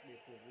là đẹp để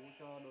cổ vũ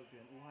cho đội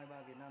tuyển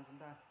U23 Việt Nam chúng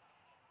ta.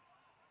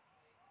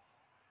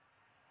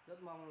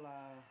 Rất mong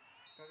là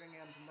các anh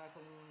em chúng ta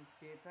không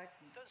chê trách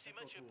các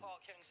cầu thủ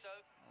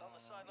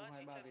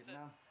U23 Việt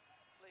Nam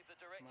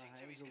mà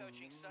hãy dùng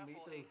những mỹ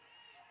từ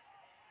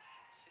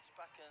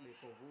để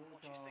cổ vũ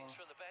cho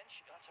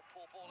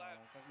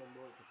các đồng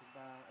đội của chúng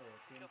ta ở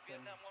trên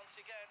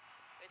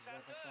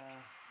sân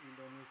Jakarta,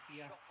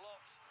 Indonesia.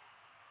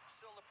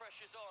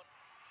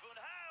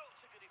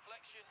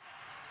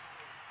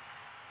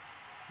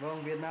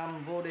 Vâng, Việt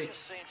Nam vô địch,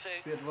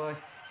 tuyệt vời.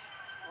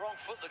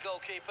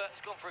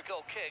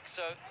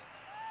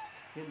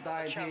 Hiện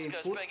tại thì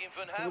phút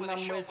thứ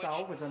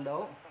 56 của trận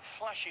đấu,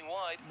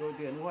 đội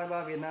tuyển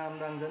U23 Việt Nam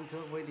đang dẫn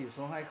trước với tỷ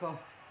số 2-0.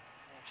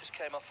 Just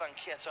came off Van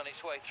Kiet on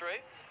its way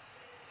through.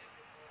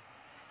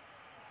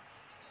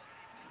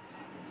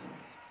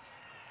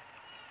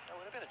 That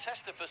would have been a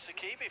tester for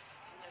Sakib if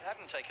it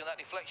hadn't taken that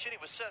deflection.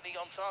 It was certainly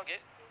on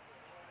target.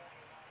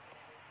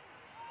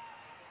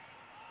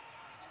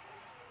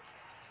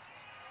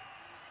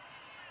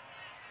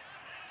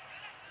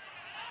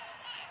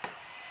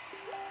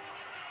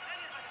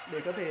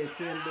 Để có thể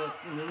truyền được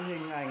những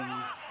hình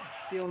ảnh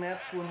siêu nét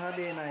Full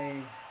HD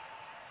này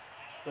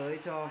tới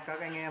cho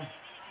các anh em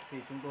thì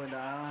chúng tôi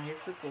đã hết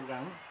sức cố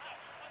gắng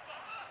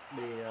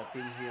để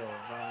tìm hiểu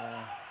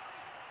và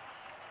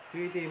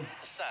truy tìm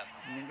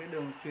những cái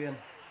đường truyền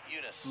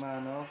mà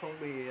nó không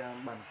bị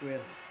bản quyền.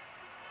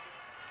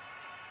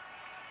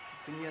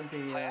 Tuy nhiên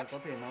thì có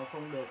thể nó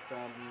không được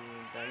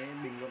cái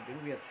bình luận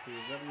tiếng Việt thì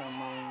rất là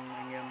mong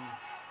anh em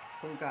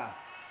thông cảm.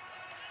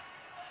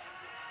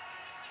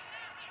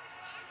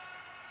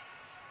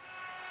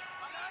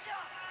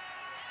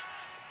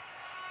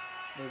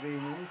 Bởi vì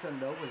những trận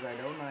đấu của giải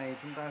đấu này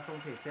chúng ta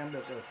không thể xem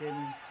được ở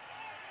trên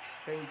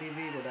kênh TV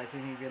của đài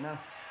truyền hình Việt Nam.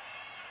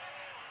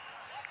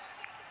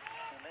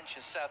 Nếu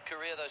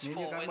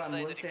như các bạn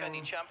muốn xem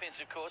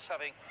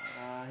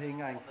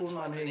hình ảnh full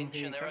màn hình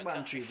thì các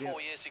bạn chỉ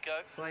việc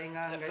xoay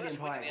ngang cái điện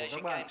thoại của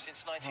các bạn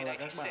hoặc là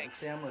các bạn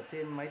xem ở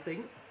trên máy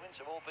tính.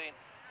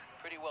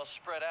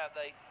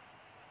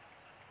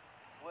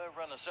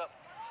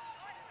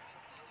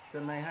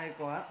 Trận này hay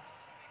quá.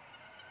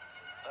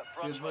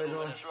 Tuyệt vời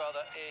rồi.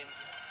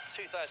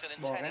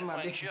 Bỏ cái mặt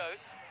đi.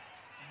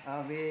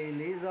 Vì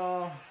lý do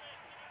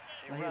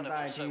là hiện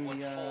tại thì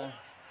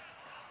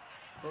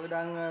tôi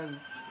đang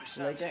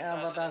lấy cái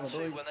avatar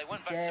của tôi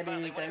che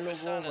đi cái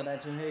logo của đài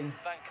truyền hình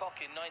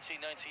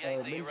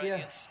ở bên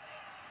kia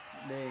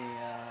để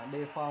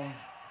đề phòng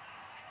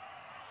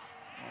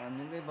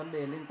những cái vấn đề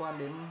liên quan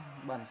đến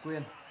bản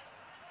quyền.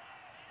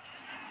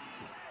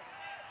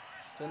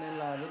 Cho nên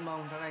là rất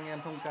mong các anh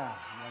em thông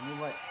cảm là như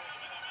vậy.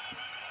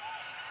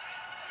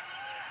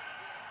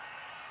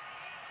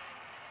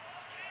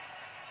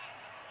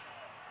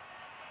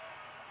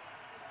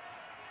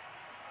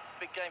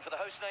 Big game for the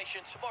host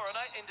nation tomorrow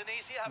night.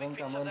 Indonesia having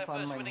picked up their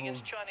first win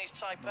against Chinese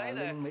Taipei.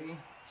 They're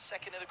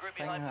second in the group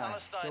behind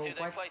Palestine, who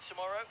they play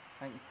tomorrow.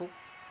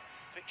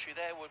 Victory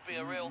there would be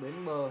a real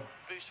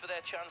boost for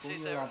their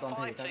chances. There are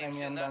 5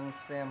 teams in that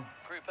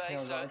Group A,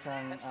 so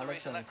hence the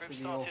reason that group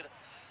started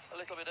a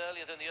little bit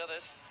earlier than the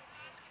others.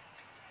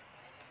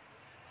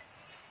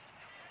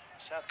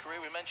 South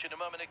Korea, we mentioned a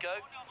moment ago,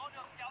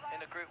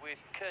 in a group with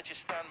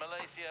Kyrgyzstan,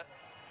 Malaysia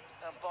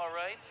and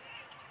Bahrain.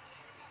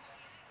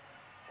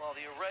 While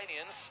the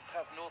Iranians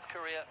have North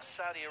Korea,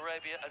 Saudi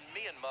Arabia and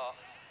Myanmar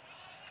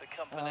for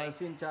company.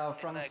 Xin chào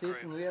Francis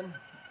Nguyễn.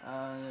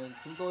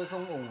 Chúng tôi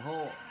không ủng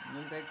hộ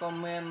những cái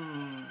comment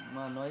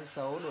mà nói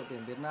xấu đội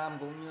tuyển Việt Nam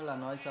cũng như là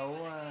nói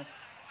xấu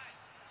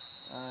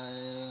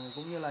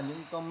cũng như là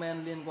những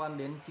comment liên quan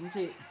đến chính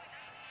trị.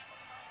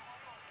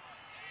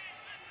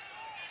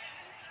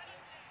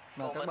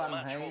 Và các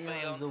bạn hãy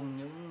dùng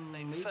những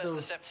mỹ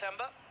từ,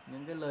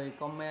 những cái lời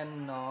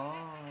comment nó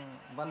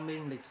văn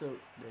minh lịch sự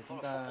để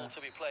chúng ta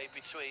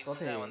có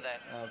thể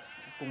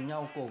cùng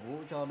nhau cổ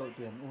vũ cho đội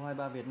tuyển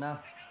U23 Việt Nam.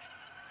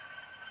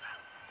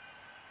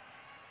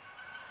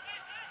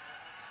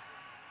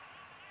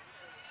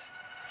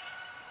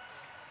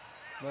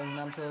 Vâng,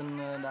 Nam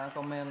Sơn đã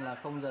comment là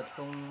không giật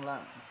không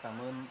lạng,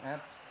 cảm ơn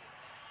S.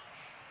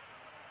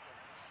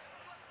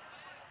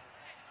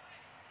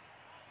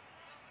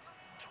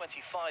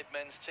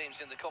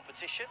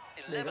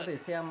 Để có thể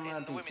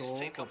xem tỷ số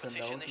của trận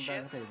đấu, chúng ta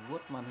có thể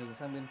vuốt màn hình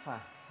sang bên phải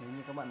nếu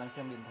như các bạn đang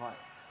xem điện thoại.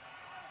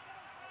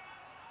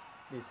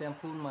 Để xem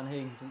full màn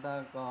hình, chúng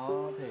ta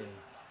có thể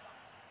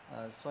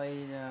xoay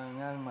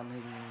ngang màn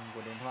hình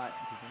của điện thoại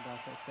thì chúng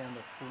ta sẽ xem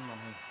được full màn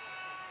hình.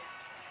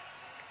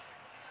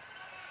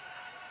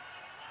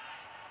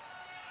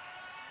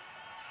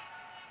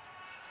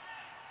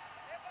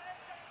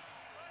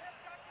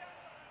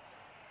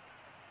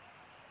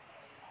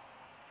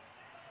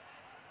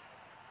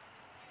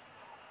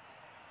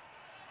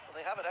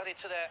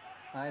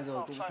 Hay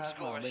rồi, cũng khác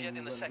ở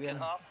bình luận viên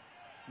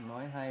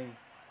nói hay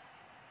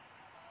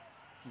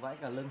vãi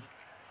cả lưng,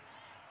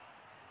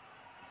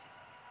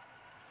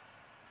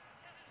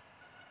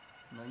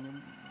 nói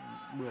những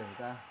bưởi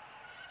ta.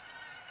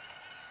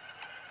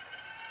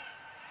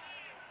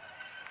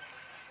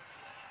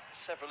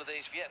 Several of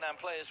these Vietnam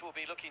players will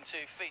be looking to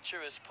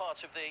feature as part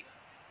of the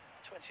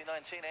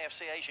 2019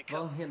 AFC Asia Cup.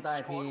 Vâng, hiện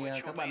tại thì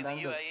các bạn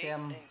đang được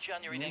xem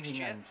những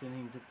hình ảnh truyền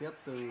hình trực tiếp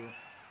từ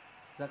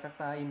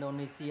Jakarta,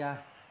 Indonesia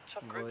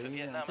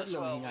với chất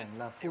lượng hình ảnh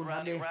là Full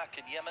HD.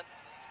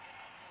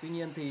 Tuy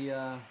nhiên thì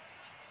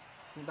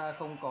chúng ta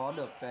không có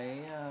được cái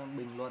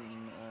bình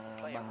luận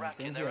bằng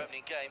tiếng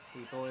Việt,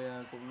 thì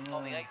tôi cũng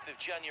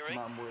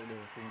mạo muội để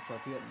cùng trò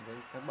chuyện với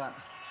các bạn.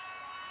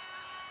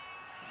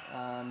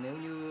 Nếu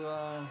như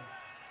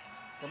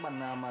các bạn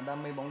nào mà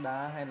đam mê bóng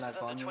đá hay là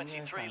có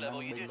những khả năng bình luận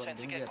tiếng Việt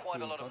thì có thể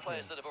đầu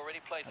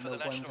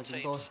quân cho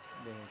chúng tôi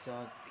để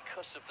cho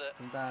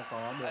chúng ta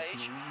có được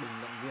những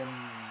bình luận viên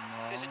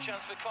nó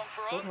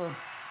tốt hơn.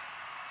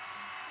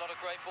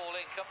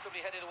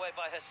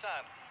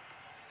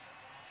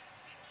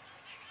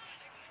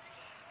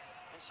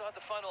 Inside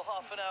the final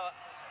half an hour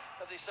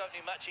of this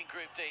opening match in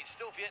Group D,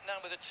 still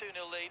Vietnam with a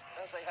 2-0 lead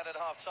as they had at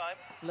half time.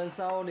 Lần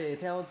sau để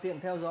tiện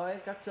theo dõi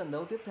các trận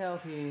đấu tiếp theo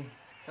thì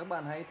các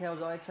bạn hãy theo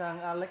dõi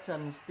trang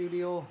Alexian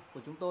Studio của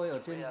chúng tôi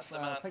ở trên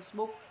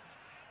Facebook,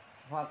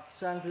 hoặc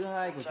trang thứ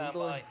hai của chúng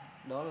tôi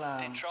đó là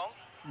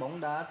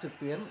bóng đá trực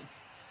tuyến.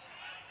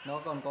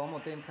 Nó còn có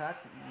một tên khác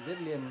viết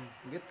liền,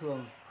 viết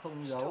thường,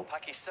 không dấu.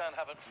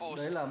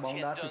 Đấy là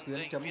bóng đá trực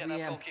tuyến.vn.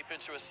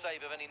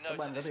 Các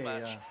bạn có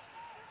thể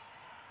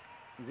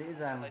dễ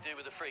dàng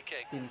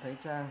tìm thấy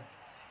trang.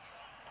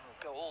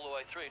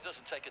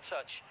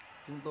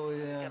 Chúng tôi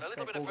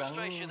sẽ cố gắng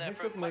hết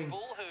sức mình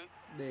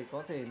để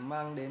có thể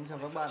mang đến cho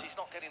các bạn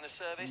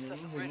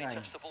những hình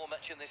ảnh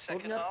tốt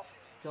nhất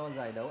cho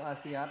giải đấu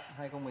ASIAD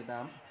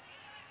 2018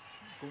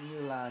 cũng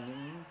như là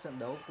những trận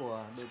đấu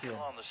của đội tuyển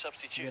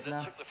Việt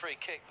Nam.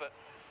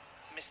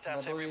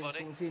 Và tôi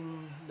cũng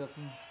xin được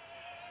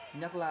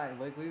nhắc lại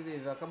với quý vị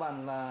và các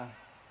bạn là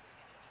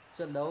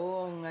trận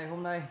đấu ngày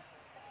hôm nay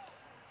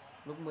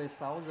lúc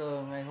 16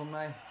 giờ ngày hôm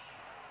nay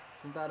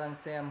chúng ta đang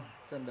xem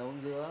trận đấu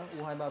giữa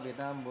U23 Việt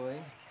Nam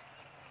với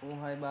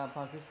U23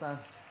 Pakistan.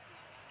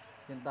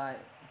 Hiện tại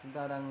chúng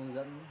ta đang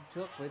dẫn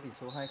trước với tỷ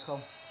số 2-0.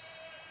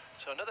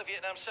 So another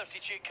Vietnam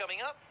substitute coming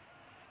up.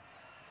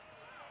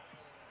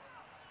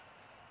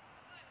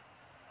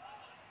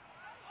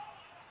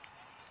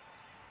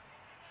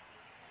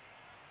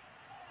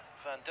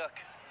 Van Dijk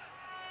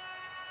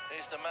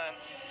is the man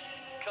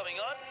coming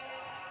on,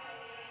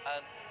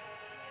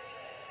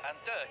 and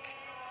Dirk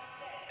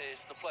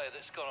is the player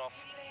that's gone off.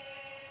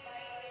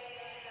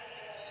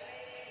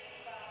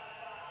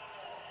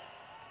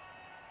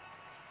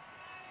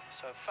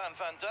 So Van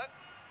Dijk,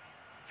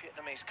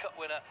 Vietnamese Cup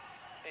winner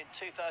in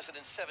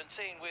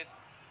 2017 with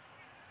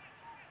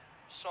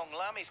Song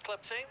Lam, his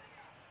club team,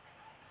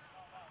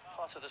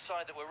 part of the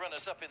side that were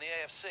runners-up in the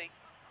AFC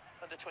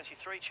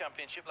Under-23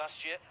 Championship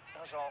last year,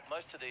 as are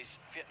most of these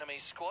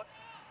Vietnamese squad.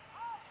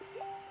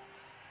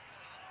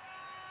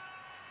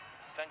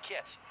 Van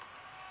Kiet.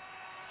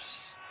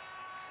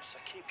 So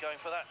keep going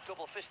for that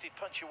double-fisted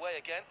punch away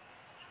again.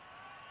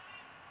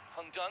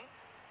 Đừng.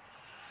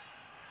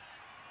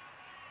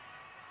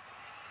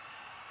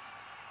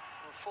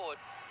 Move forward.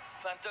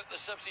 Van Dijk, the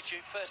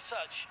substitute, first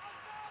touch.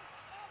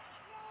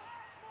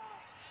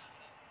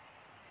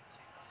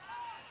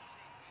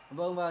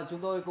 Vâng, và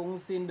chúng tôi cũng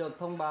xin được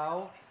thông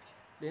báo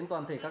đến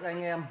toàn thể các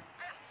anh em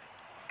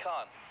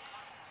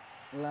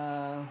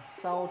là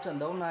sau trận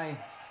đấu này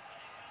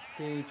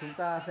thì chúng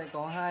ta sẽ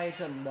có 2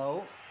 trận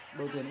đấu.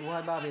 Đội tuyển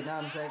U23 Việt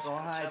Nam sẽ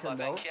có 2 trận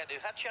đấu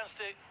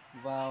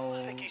vào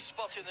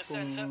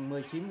cùng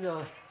 19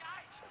 giờ.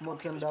 Một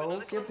trận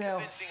đấu tiếp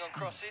theo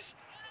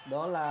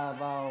đó là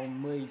vào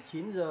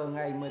 19 giờ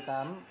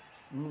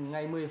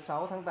ngày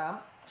 16 tháng 8.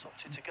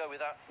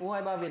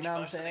 U23 Việt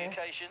Nam sẽ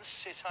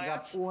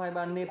gặp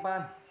U23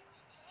 Nepal.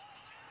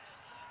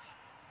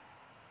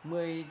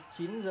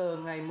 19 giờ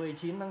ngày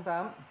 19 tháng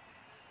 8.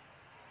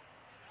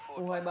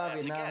 U23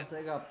 Việt Nam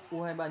sẽ gặp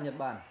U23 Nhật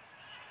Bản.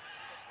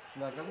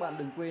 Và các bạn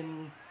đừng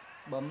quên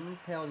bấm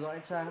theo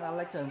dõi trang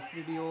Alex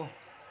Studio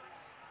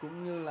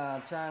cũng như là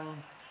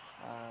trang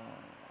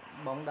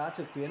bóng đá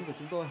trực tuyến của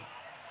chúng tôi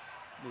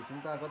để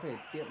chúng ta có thể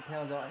tiện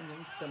theo dõi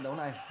những trận đấu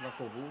này và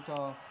cổ vũ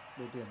cho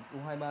đội tuyển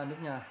U23 nước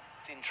nhà.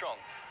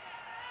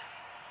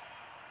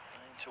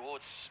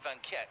 Towards Van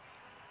Kiet.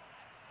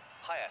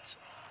 Hayat.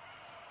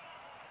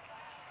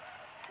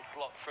 Good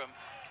block from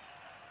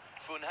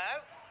Funhao.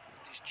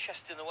 His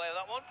chest in the way of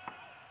that one.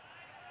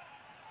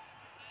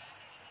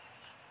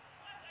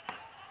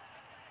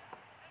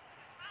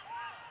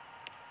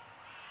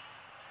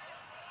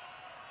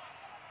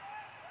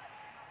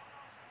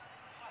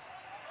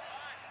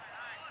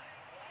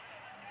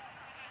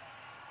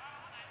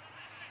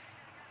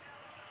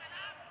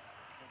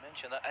 You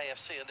mentioned that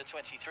AFC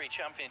Under-23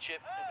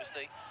 Championship. It was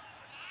the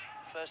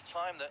first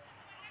time that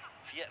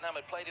Vietnam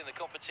had played in the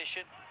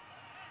competition.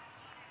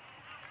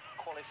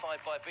 Qualified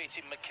by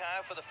beating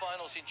Macau for the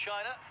finals in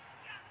China.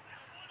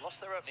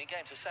 Lost their opening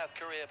game to South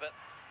Korea, but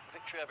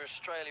victory over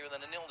Australia and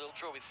then a 0-0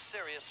 draw with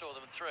Syria saw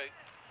them through.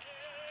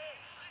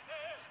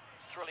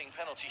 Thrilling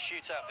penalty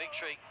shootout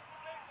victory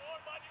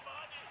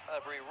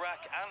over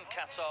Iraq and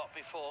Qatar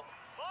before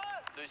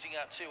losing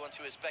out 2-1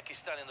 to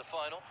Uzbekistan in the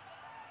final.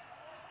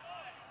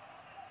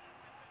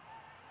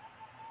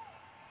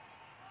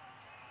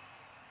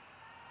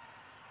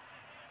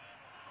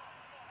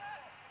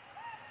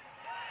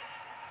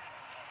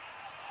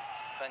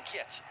 Van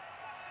Kiet.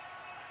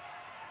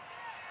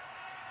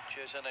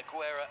 Jose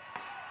Aguero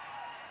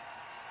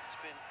has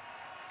been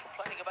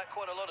complaining about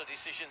quite a lot of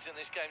decisions in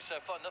this game so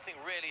far. Nothing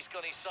really has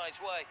gone his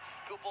side's way.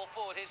 Good ball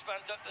forward. Here's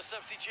Van Dijk, the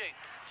substitute.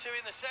 Two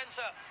in the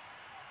centre.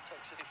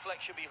 Takes a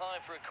deflection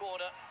behind for a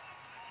corner.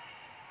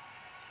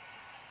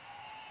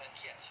 Van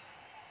Kiet.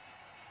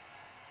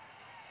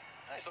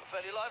 He's looked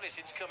fairly lively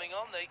since coming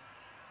on.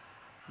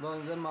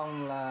 Vâng, rất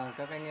mong là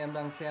các anh em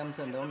đang xem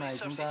trận đấu này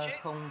chúng ta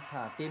không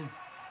thả tim,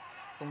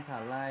 không thả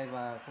like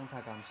và không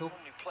thả cảm xúc.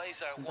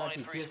 Chúng ta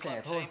chỉ chia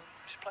sẻ thôi.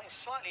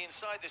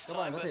 Các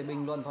bạn có thể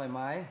bình luận thoải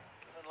mái,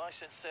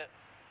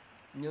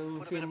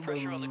 nhưng xin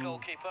đừng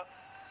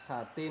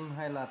thả tim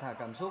hay là thả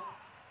cảm xúc,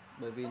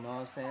 bởi vì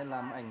nó sẽ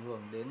làm ảnh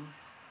hưởng đến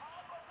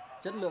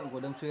chất lượng của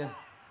đường chuyền.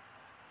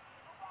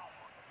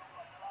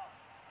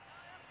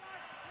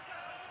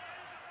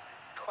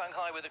 Quang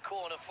Hai with the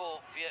corner for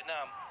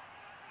Vietnam.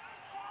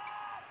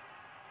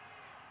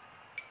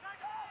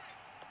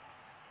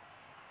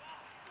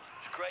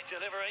 Great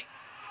delivery.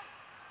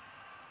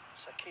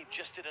 Sakib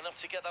just did enough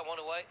to get that one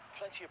away.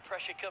 Plenty of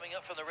pressure coming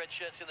up from the red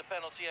shirts in the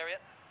penalty area.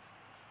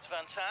 It's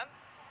Van Tan.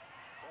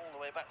 All the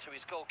way back to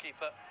his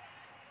goalkeeper,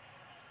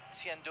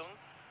 Tien Dung.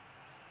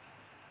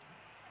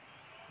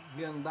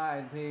 Hiện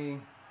tại thì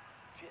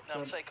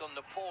Vietnam take on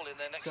Nepal in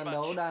their next trận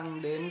đấu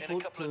đang đến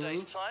phút thứ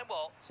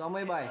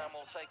 67,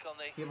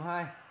 hiệp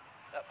 2.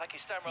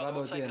 Và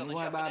đội tuyển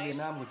U23 Việt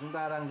Nam của chúng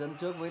ta đang dẫn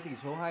trước với tỷ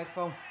số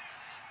 2-0.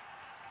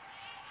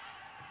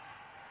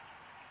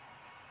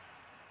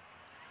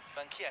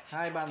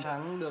 Hai bàn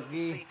thắng được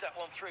ghi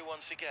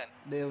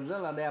đều rất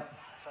là đẹp.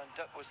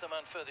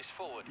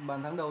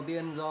 Bàn thắng đầu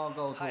tiên do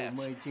cầu thủ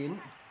 19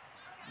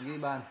 ghi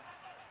bàn.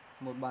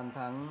 Một bàn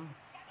thắng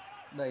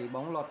đẩy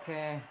bóng lọt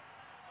khe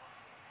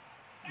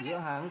giữa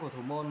háng của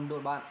thủ môn đội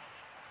bạn.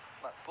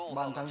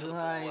 Bàn thắng thứ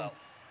hai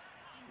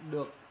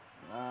được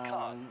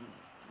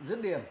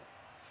dứt điểm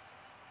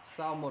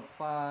sau một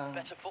pha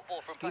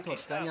kỹ thuật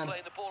cá nhân,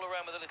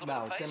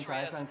 đảo chân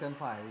trái sang chân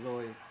phải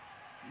rồi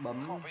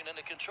bấm vuông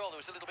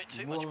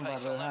và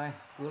R2,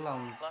 cứ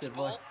lòng tuyệt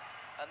vời.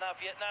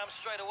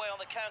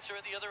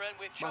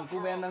 Bạn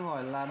Cuben đang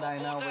hỏi là đài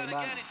nào vậy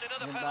bạn?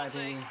 Hiện tại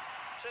thì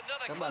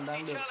các bạn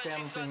đang được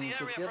xem truyền hình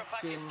trực tiếp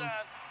trên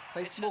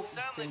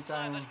Facebook, trên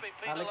trang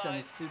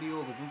Alex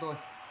Studio của chúng tôi.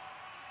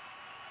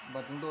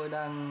 Và chúng tôi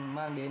đang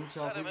mang đến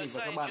cho quý vị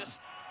và các bạn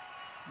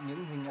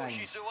những hình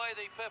ảnh siêu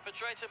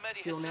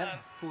nét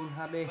Full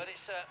HD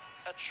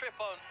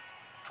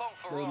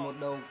từ một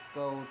đầu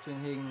cầu truyền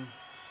hình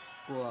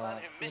của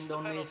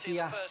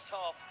Indonesia.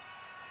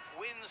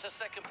 Wins a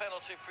second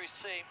penalty for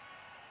his team.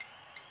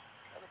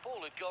 And the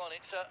ball had gone.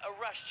 It's a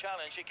rash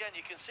challenge. Again,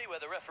 you can see where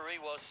the referee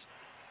was.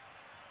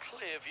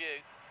 Clear view.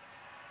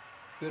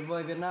 Tuyệt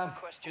vời Việt Nam,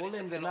 cố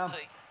lên Việt Nam.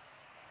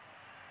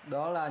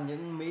 Đó là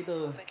những mỹ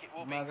từ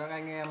mà các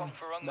anh em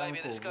đang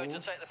cổ vũ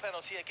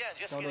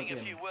cho đội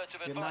tuyển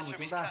Việt Nam của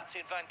chúng ta.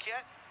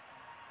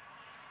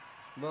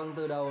 Vâng,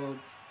 từ đầu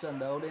trận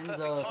đấu đến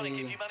giờ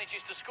thì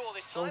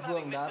Công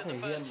Phượng đã thể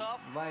hiện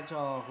vai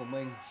trò của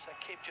mình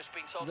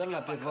rất là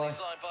tuyệt vời.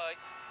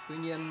 Tuy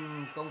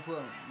nhiên Công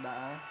Phượng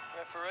đã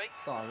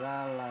tỏ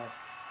ra là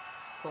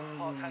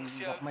không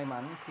gặp may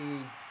mắn khi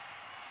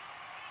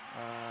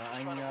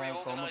anh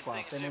có một quả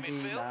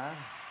penalty đá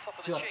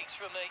trượt,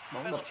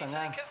 bóng đập sang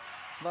ngang.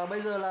 Và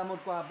bây giờ là một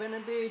quả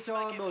penalty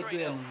cho đội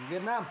tuyển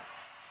Việt Nam.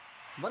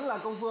 Vẫn là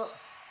Công Phượng.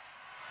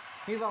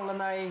 Hy vọng lần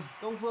này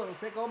Công Phượng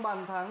sẽ có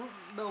bàn thắng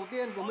đầu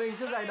tiên của mình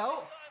trên giải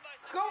đấu.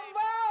 Không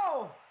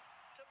vào!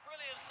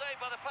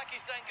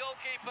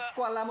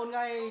 Quả là một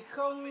ngày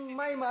không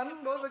may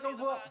mắn đối với Công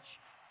Phượng.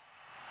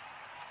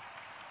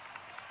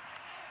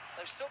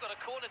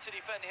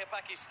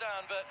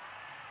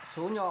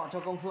 Số nhỏ cho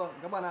Công Phượng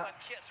các bạn ạ.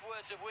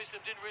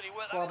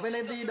 Quả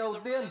penalty đầu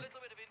tiên,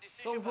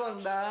 Công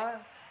Phượng đã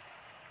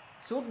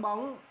sút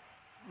bóng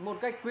một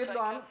cách quyết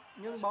đoán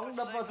nhưng bóng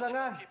đập vào sang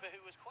ngang.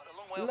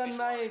 Lần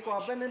này quả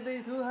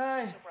penalty thứ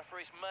hai,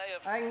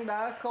 anh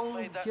đã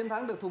không chiến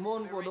thắng được thủ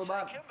môn của đội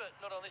bạn.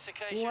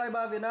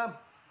 U23 Việt Nam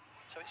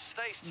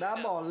đã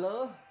bỏ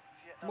lỡ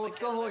một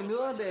cơ hội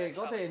nữa để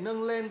có thể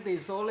nâng lên tỷ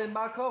số lên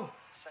 3-0.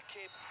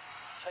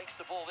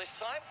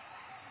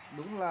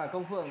 Đúng là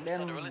Công Phượng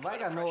đen vãi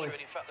cả nồi.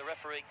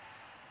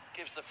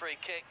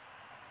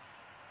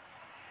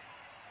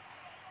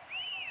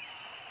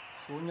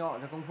 Số nhỏ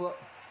cho Công Phượng.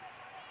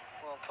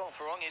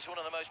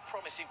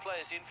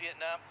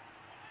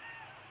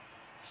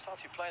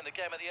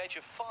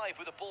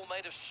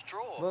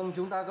 Vâng,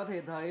 chúng ta có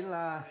thể thấy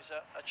là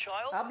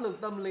áp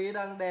lực tâm lý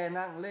đang đè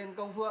nặng lên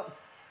Công Phượng.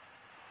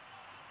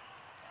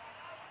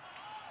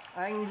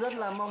 Anh rất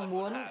là mong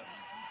muốn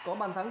có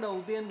bàn thắng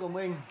đầu tiên của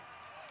mình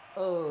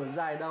ở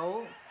giải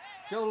đấu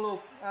châu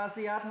lục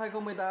ASIAD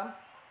 2018.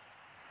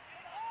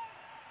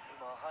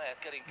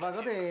 Và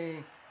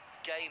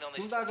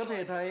chúng ta có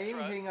thể thấy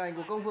hình ảnh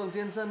của Công Phượng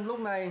trên sân lúc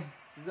này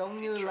giống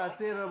như là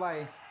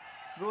CR7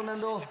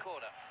 Ronaldo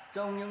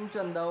trong những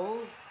trận đấu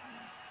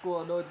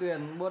của đội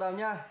tuyển Bồ Đào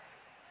Nha.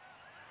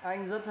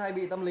 Anh rất hay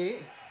bị tâm lý.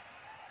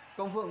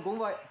 Công Phượng cũng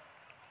vậy.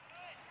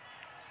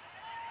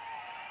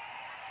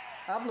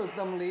 Áp lực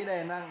tâm lý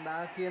đè nặng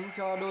đã khiến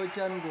cho đôi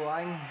chân của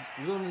anh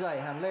run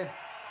rẩy hẳn lên.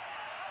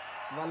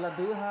 Và lần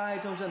thứ hai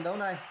trong trận đấu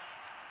này,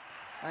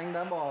 anh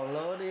đã bỏ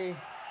lỡ đi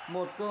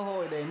một cơ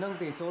hội để nâng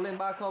tỷ số lên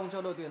 3-0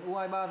 cho đội tuyển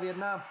U23 Việt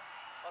Nam.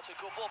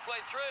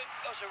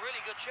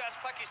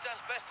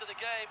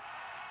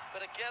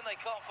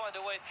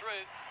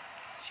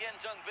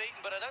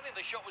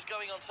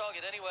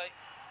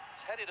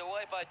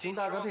 Chúng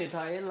ta có thể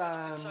thấy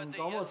là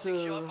có một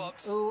sự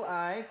ưu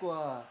ái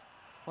của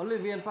huấn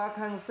luyện viên Park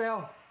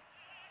Hang-seo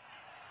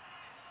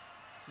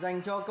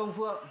dành cho Công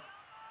Phượng.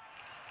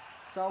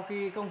 Sau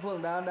khi Công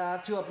Phượng đã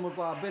trượt một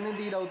quả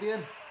penalty đầu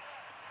tiên,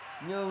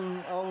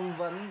 nhưng ông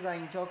vẫn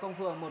dành cho Công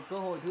Phượng một cơ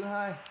hội thứ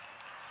hai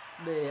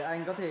để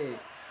anh có thể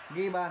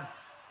ghi bàn.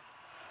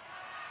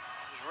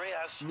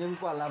 Nhưng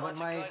quả là vận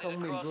may không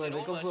mỉm cười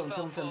với Công Phượng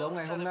trong trận đấu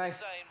ngày hôm nay.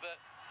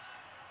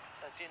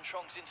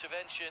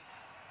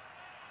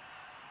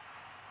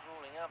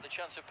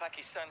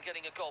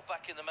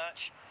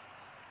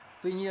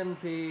 Tuy nhiên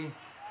thì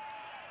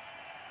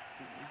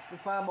cái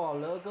pha bỏ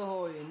lỡ cơ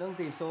hội nâng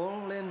tỷ số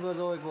lên vừa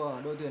rồi của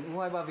đội tuyển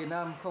U23 Việt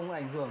Nam không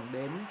ảnh hưởng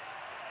đến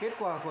kết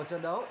quả của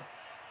trận đấu.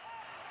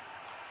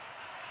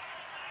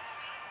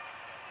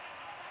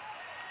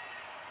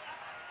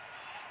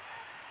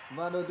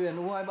 Và đội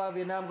tuyển U23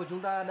 Việt Nam của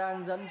chúng ta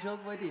đang dẫn trước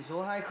với tỷ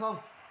số 2-0.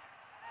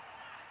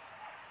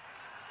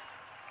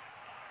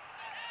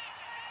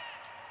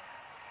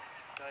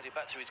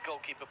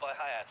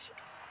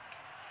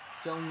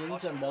 Trong những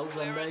trận đấu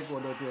gần đây của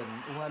đội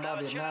tuyển U23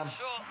 Việt Nam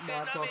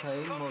đã cho thấy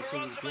một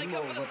sự tiến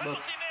bộ vượt bậc.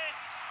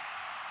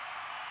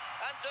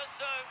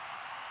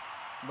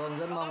 Vâng,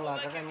 rất mong là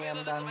các anh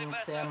em đang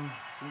xem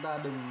chúng ta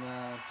đừng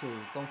chửi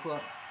Công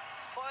Phượng.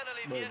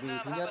 Bởi vì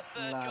thứ nhất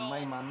là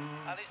may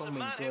mắn không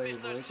mỉm cười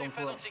với Công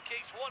Phượng.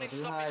 Và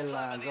thứ hai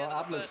là do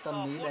áp lực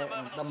tâm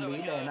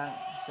lý đè nặng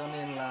cho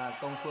nên là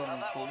Công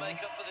Phượng cũng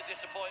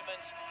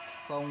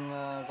không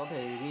có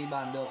thể ghi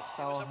bàn được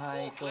sau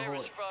hai cơ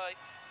hội.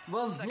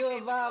 Vâng,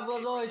 và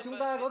vừa rồi chúng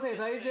ta có thể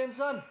thấy trên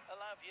sân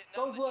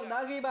Công Phượng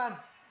đã ghi bàn.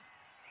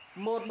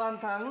 Một bàn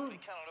thắng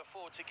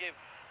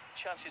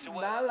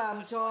đã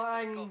làm cho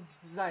anh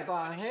giải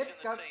tỏa hết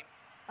các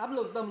áp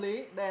lực tâm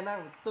lý đè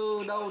nặng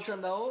từ đầu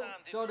trận đấu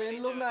cho đến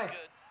lúc này.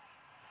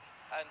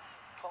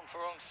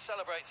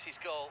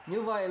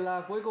 Như vậy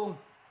là cuối cùng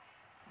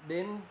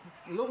đến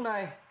lúc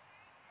này,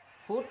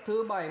 phút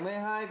thứ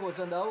 72 của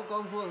trận đấu,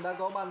 Công Phượng đã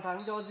có bàn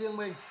thắng cho riêng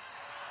mình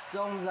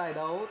trong giải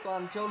đấu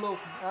toàn châu lục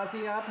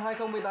ASIAD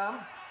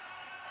 2018.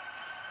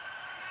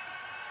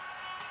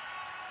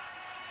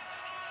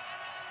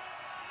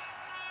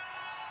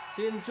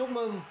 Xin chúc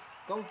mừng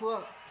Công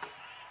Phượng.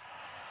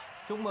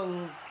 Chúc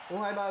mừng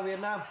U23 Việt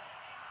Nam.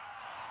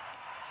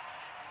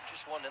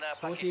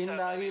 Số 9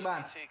 đã ghi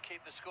bàn,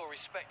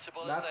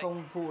 đã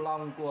không phụ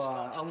lòng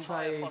của ông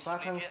thầy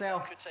Park Hang-seo.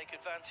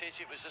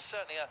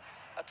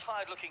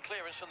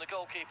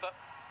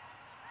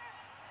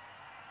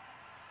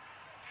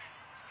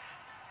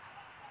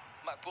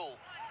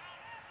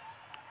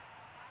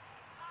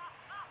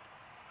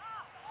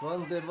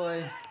 Vâng, tuyệt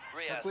vời.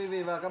 Quý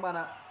vị và các bạn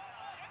ạ.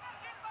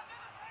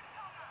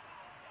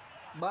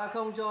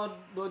 3-0 cho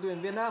đội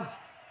tuyển Việt Nam.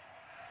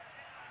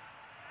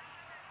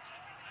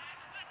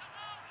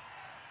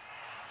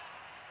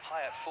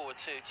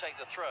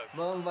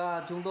 Vâng,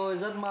 và chúng tôi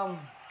rất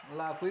mong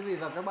là quý vị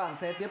và các bạn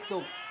sẽ tiếp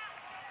tục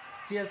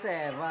chia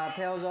sẻ và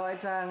theo dõi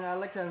trang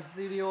Alexian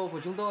Studio của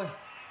chúng tôi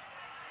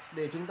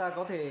để chúng ta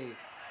có thể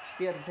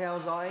tiện theo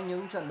dõi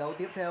những trận đấu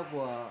tiếp theo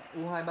của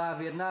U23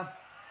 Việt Nam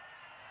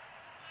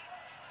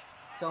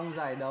trong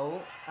giải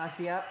đấu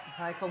ASIAD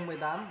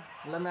 2018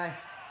 lần này.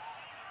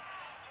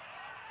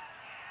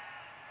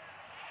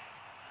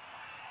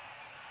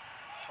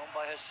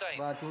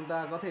 Và chúng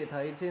ta có thể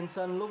thấy trên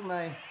sân lúc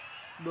này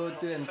đội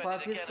tuyển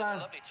Pakistan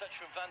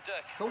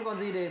không còn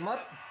gì để mất.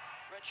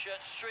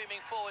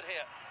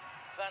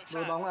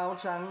 Đội bóng áo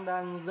trắng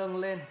đang dâng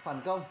lên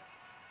phản công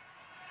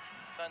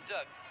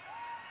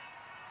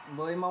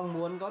với mong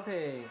muốn có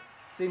thể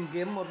tìm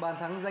kiếm một bàn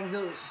thắng danh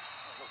dự.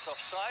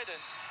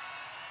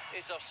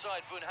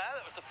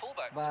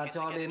 Và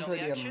cho đến thời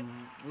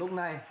điểm lúc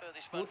này,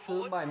 phút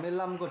thứ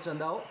 75 của trận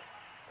đấu,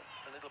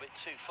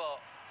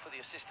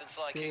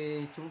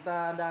 thì chúng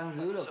ta đang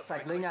giữ được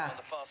sạch lưới nhà.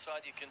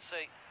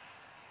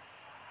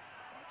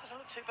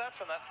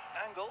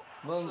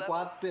 Vâng,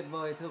 quá tuyệt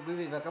vời thưa quý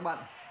vị và các bạn.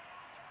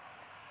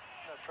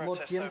 Một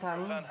chiến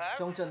thắng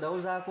trong trận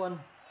đấu ra quân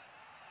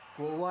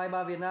của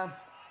U23 Việt Nam.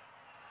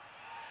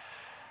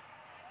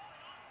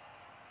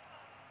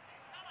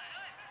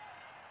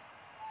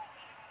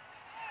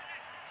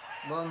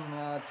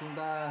 Vâng,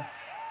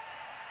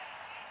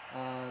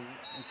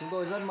 chúng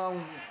tôi rất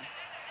mong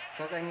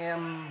các anh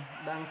em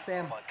đang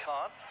xem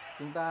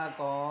chúng ta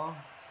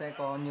sẽ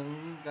có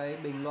những cái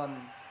bình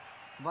luận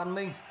văn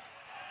minh,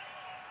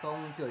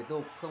 không chửi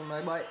tục, không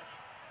nói bậy.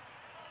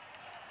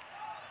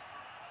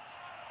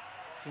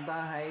 Chúng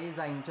ta hãy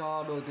dành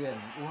cho đội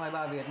tuyển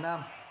U23 Việt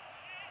Nam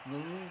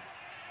những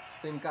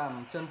tình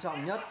cảm trân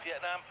trọng nhất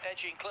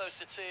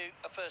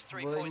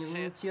với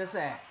những chia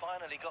sẻ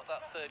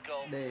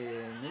để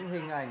những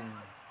hình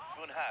ảnh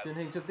truyền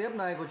hình trực tiếp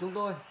này của chúng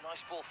tôi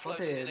có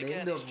thể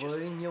đến được với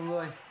nhiều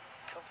người,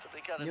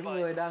 những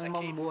người đang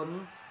mong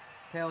muốn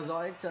theo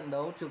dõi trận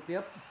đấu trực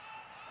tiếp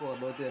của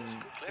đội tuyển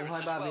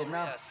U23 Việt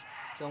Nam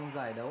trong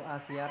giải đấu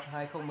ASIAD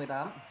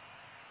 2018.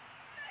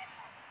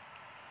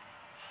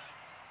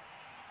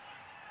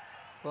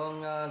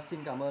 Vâng,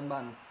 xin cảm ơn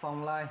bạn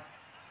Phong Lai.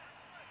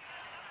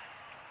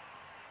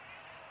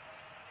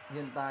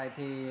 Hiện tại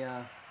thì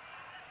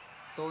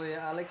tôi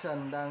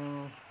Alexian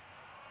đang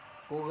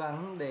cố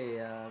gắng để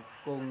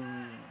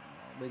cùng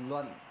bình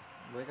luận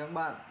với các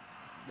bạn,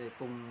 để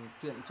cùng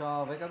chuyện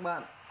trò với các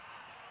bạn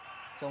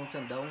trong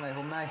trận đấu ngày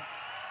hôm nay,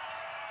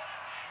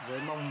 với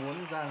mong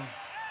muốn rằng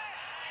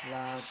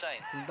là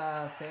chúng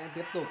ta sẽ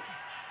tiếp tục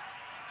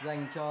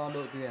dành cho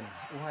đội tuyển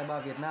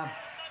U23 Việt Nam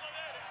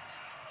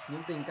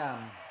những tình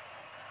cảm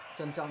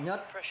trân trọng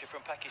nhất,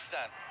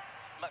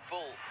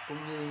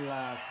 cũng như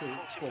là sự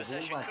cổ vũ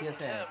và chia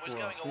sẻ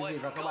của quý vị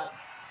và các bạn.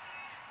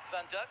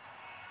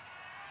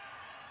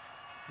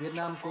 Việt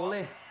Nam cố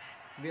lên,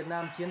 Việt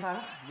Nam chiến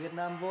thắng, Việt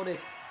Nam vô địch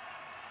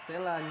sẽ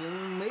là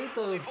những mỹ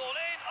từ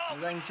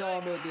dành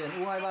cho đội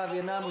tuyển U23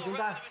 Việt Nam của chúng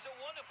ta.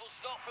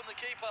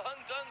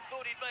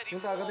 Chúng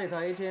ta có thể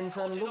thấy trên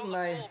sân lúc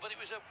này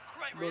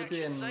đội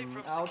tuyển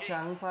áo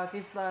trắng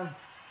Pakistan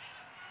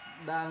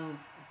đang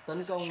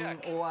tấn công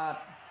ồ ạt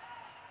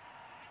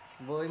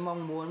với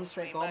mong muốn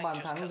sẽ có bàn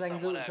thắng danh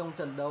dự trong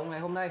trận đấu ngày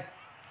hôm nay.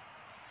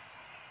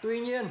 Tuy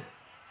nhiên,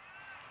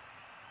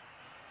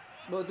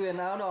 đội tuyển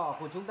áo đỏ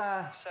của chúng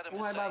ta,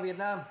 U23 Việt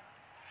Nam,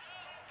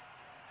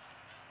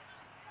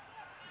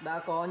 đã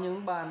có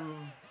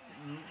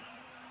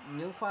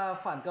những pha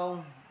phản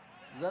công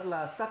rất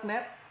là sắc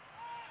nét,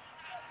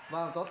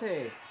 và có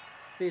thể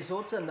tỷ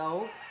số trận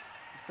đấu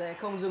sẽ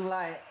không dừng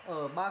lại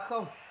ở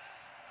 3-0.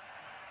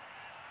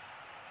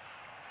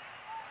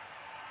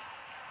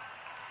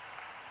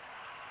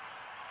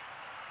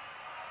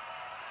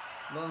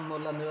 Vâng, một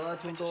lần nữa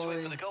chúng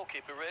tôi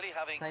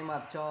thay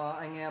mặt cho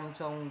anh em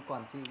trong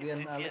quản trị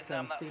viên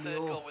Alexian Studio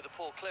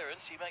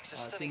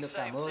xin được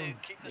cảm ơn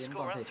đến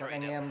toàn thể các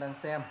anh em đang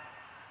xem,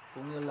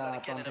 cũng như là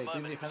toàn thể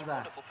quý vị khán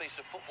giả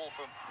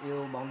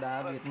yêu bóng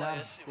đá Việt Nam,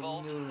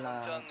 cũng như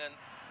là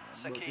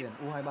đội tuyển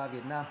U23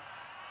 Việt Nam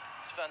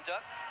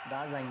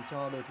đã dành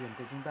cho đội tuyển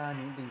của chúng ta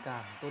những tình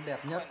cảm tốt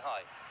đẹp nhất.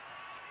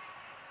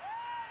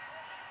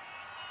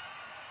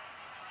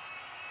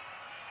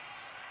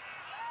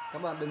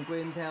 Các bạn đừng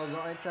quên theo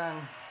dõi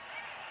trang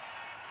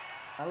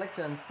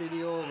Alexian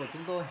Studio của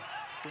chúng tôi,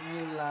 cũng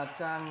như là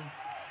trang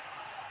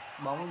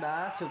bóng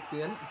đá trực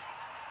tuyến,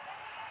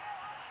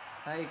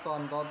 hay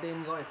còn có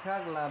tên gọi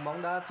khác là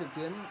bóng đá trực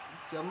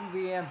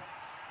tuyến.vn,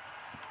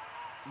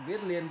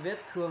 viết liền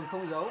viết thường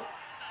không dấu.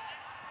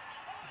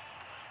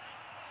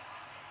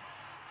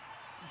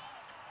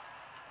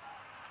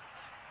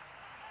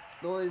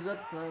 Tôi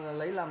rất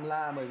lấy làm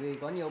lạ bởi vì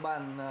có nhiều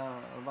bạn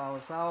vào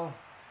sau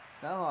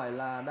đã hỏi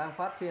là đang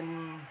phát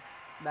trên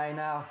đài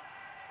nào.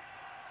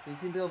 Thì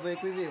xin thưa với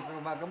quý vị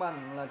và các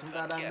bạn là chúng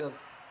ta đang được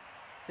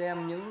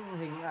xem những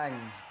hình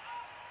ảnh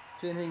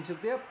truyền hình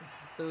trực tiếp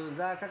từ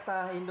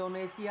Jakarta,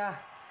 Indonesia.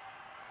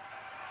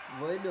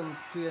 với đường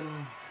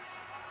truyền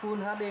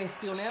Full HD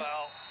siêu nét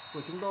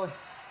của chúng tôi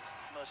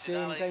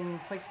trên kênh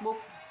Facebook,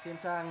 trên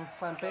trang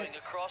fanpage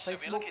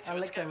Facebook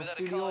Alex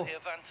Studio.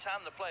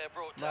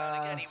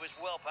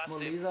 Và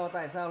một lý do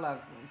tại sao là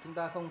chúng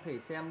ta không thể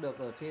xem được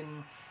ở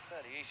trên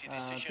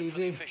TV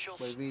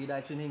bởi vì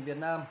Đài truyền hình Việt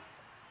Nam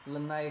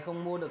lần này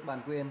không mua được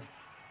bản quyền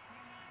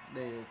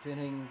để truyền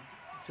hình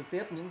trực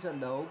tiếp những trận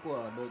đấu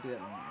của đội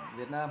tuyển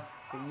Việt Nam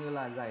cũng như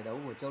là giải đấu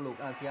của châu lục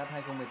ASEAN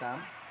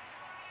 2018.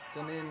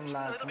 Cho nên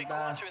là chúng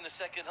ta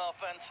sẽ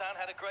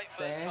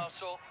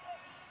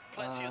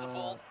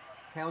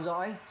theo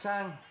dõi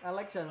trang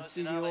Alex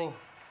Studio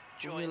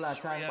cũng như là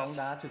trang bóng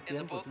đá trực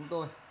tuyến của chúng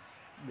tôi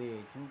để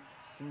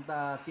chúng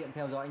ta tiện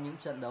theo dõi những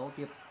trận đấu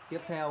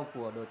tiếp theo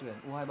của đội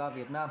tuyển U23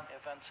 Việt Nam.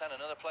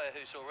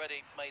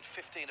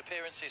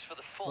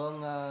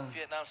 Vâng,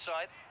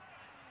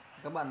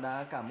 các bạn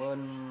đã cảm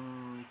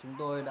ơn chúng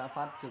tôi đã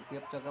phát trực tiếp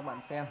cho các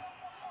bạn xem.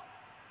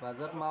 Và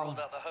rất mong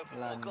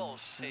là chúng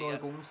tôi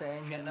cũng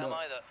sẽ nhận được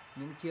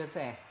những chia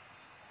sẻ,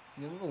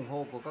 những ủng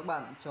hộ của các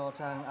bạn cho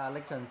trang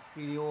Alex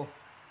Studio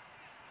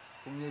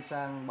cũng như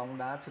trang bóng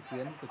đá trực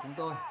tuyến của chúng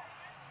tôi.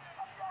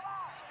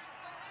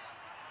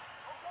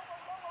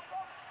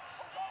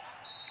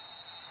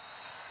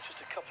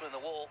 Just a couple in the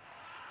wall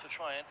to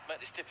try and make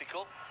this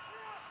difficult.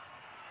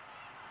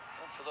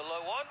 And for the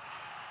low one,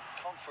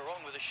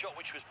 Conferon with a shot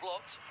which was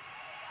blocked.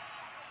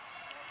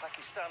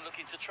 Pakistan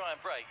looking to try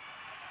and break.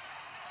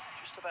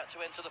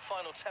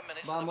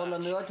 Và một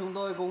lần nữa chúng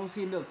tôi cũng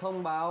xin được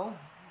thông báo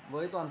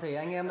với toàn thể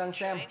anh em đang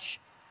xem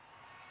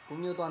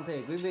cũng như toàn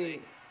thể quý vị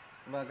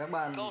và các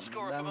bạn đang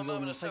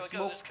dùng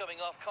Facebook.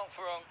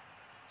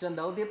 Trận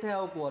đấu tiếp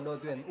theo của đội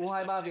tuyển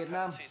U23 Việt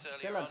Nam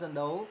sẽ là trận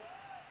đấu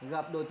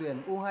gặp đội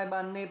tuyển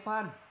U23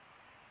 Nepal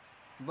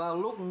vào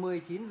lúc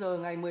 19 giờ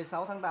ngày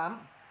 16 tháng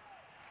 8.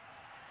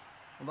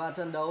 Và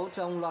trận đấu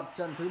trong loạt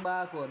trận thứ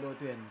 3 của đội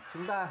tuyển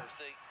chúng ta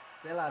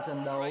sẽ là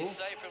trận đấu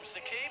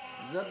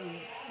rất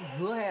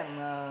hứa hẹn,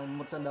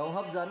 một trận đấu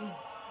hấp dẫn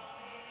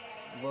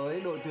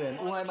với đội tuyển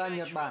U23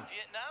 Nhật Bản.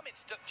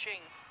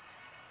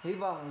 Hy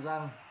vọng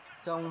rằng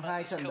trong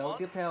hai trận đấu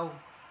tiếp theo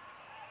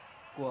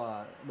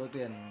của đội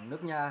tuyển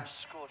nước nhà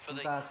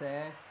chúng ta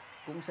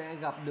cũng sẽ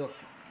gặp được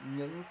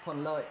những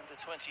thuận lợi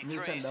như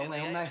trận đấu ngày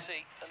hôm nay.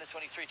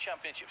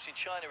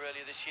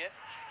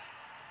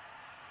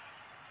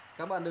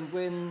 Các bạn đừng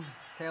quên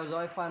theo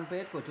dõi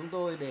fanpage của chúng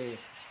tôi để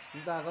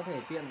chúng ta có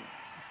thể tiện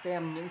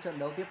xem những trận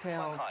đấu tiếp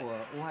theo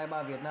của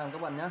U23 Việt Nam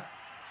các bạn nhé.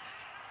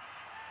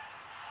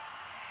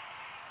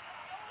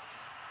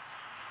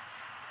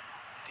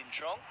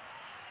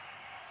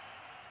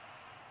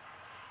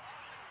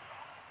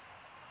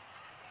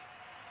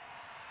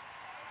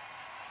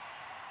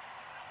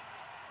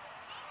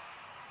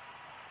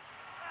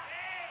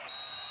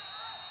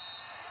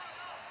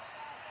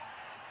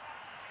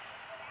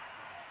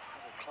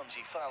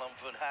 Clumsy foul on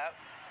Van.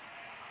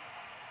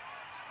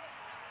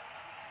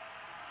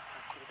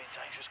 Could have been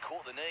dangerous,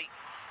 caught the knee.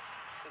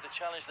 With the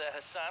challenge there,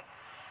 Hassan.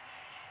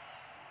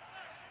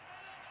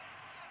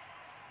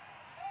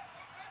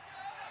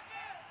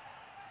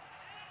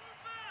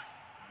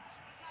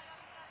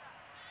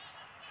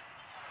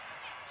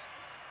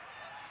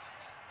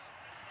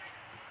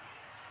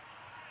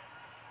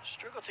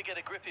 Struggled to get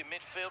a grip in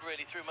midfield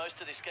really through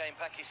most of this game,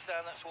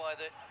 Pakistan. That's why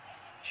the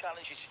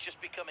challenge is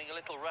just becoming a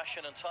little rash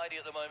and untidy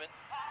at the moment.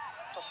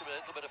 Possibly a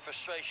little bit of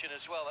frustration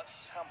as well.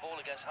 That's handball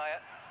against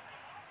Hayat.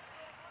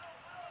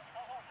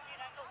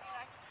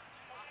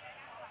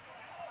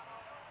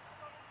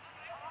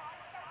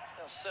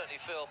 They'll certainly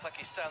feel,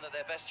 Pakistan, that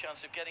their best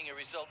chance of getting a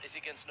result is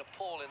against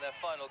Nepal in their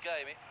final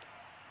game. It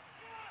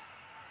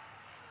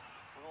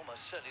will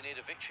almost certainly need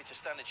a victory to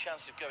stand a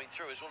chance of going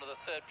through as one of the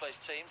third-place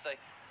teams. They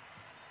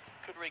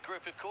could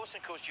regroup, of course,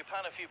 and cause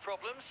Japan a few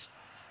problems.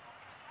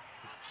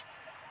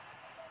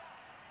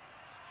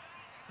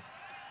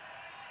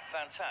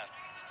 Van Tan.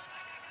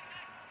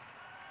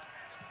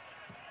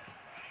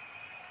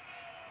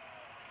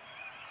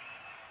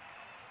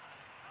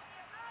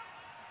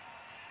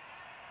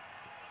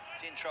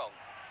 Din Trong.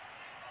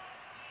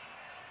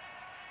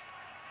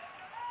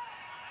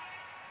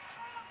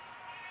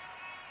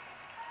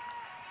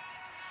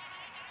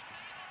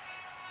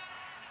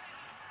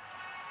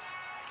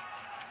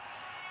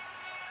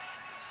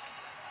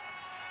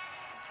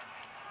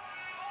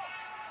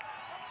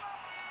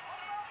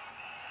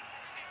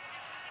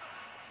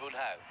 Vun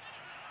Hao.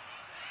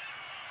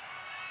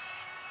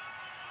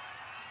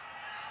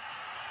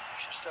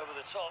 Just over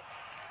the top.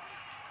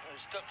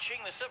 There's Duck Ching,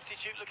 the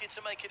substitute, looking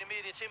to make an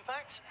immediate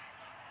impact.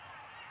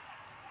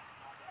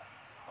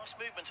 Nice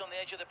movement on the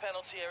edge of the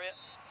penalty area.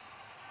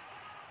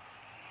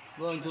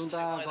 Vâng, chúng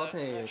ta có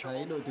thể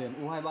thấy đội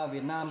tuyển U23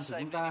 Việt Nam của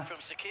chúng ta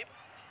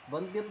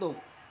vẫn tiếp tục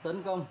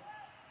tấn công.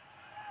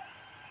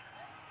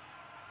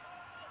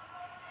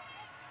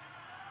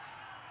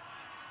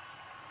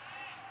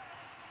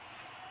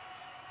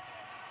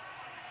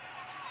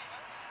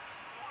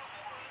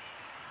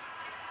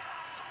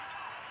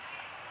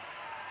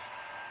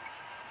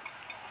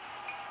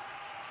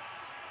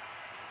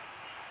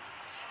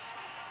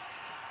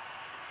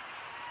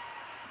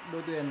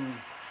 đội tuyển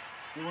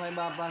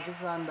U23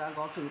 Pakistan đã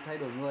có sự thay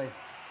đổi người.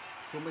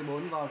 Số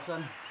 14 vào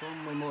sân, số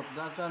 11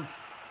 ra sân.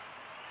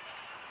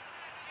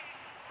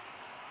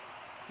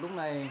 Lúc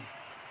này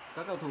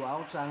các cầu thủ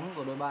áo trắng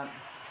của đội bạn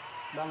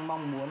đang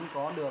mong muốn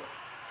có được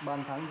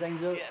bàn thắng danh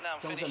dự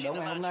trong trận đấu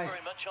ngày hôm nay.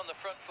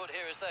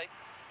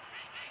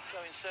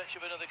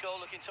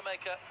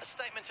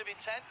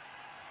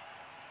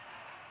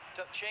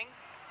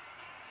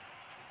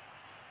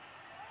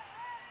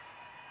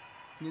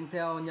 Nhưng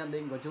theo nhận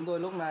định của chúng tôi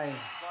lúc này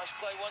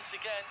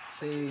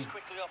thì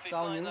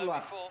sau những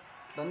loạt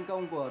tấn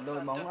công của đội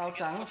bóng áo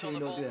trắng thì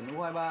đội tuyển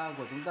U23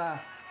 của chúng ta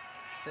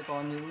sẽ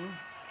có những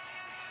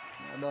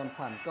đòn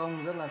phản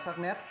công rất là sắc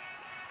nét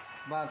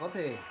và có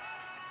thể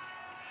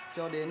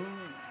cho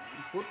đến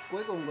phút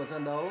cuối cùng của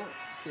trận đấu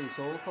tỷ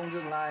số không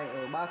dừng lại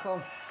ở 3-0.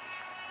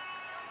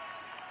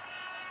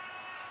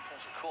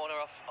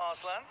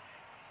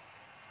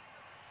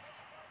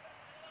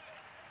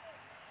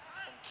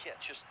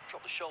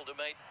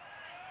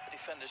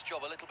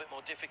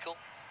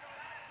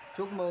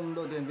 Chúc mừng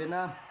đội tuyển Việt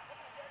Nam.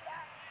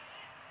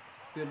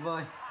 Tuyệt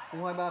vời,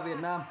 U23 Việt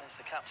Nam.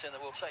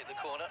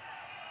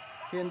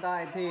 Hiện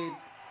tại thì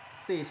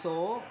tỷ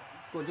số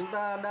của chúng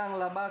ta đang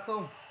là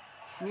 3-0,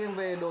 nghiêng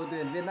về đội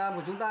tuyển Việt Nam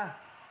của chúng ta.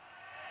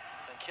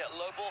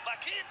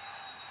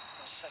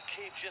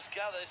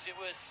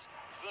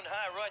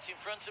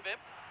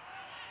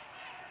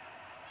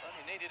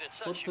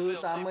 Phút thứ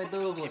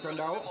 84 của trận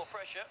đấu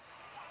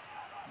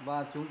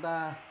và chúng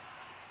ta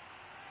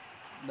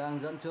đang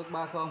dẫn trước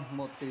 3-0,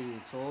 một tỷ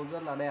số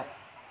rất là đẹp.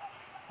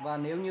 Và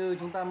nếu như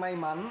chúng ta may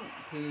mắn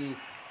thì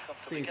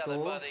tỷ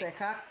số sẽ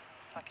khác.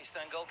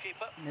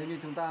 Nếu như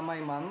chúng ta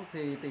may mắn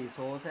thì tỷ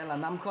số sẽ là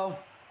 5-0.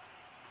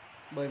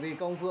 Bởi vì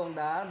Công Phượng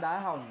đã đá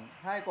hỏng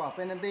 2 quả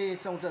penalty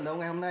trong trận đấu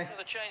ngày hôm nay.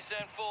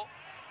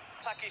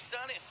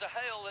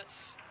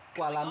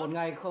 Quả là một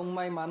ngày không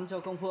may mắn cho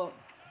Công Phượng.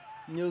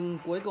 Nhưng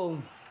cuối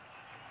cùng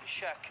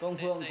Công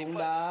Phượng cũng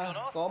đã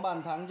có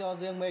bàn thắng cho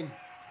riêng mình,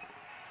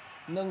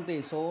 nâng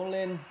tỷ số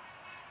lên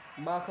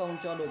 3-0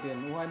 cho đội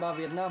tuyển U23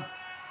 Việt Nam.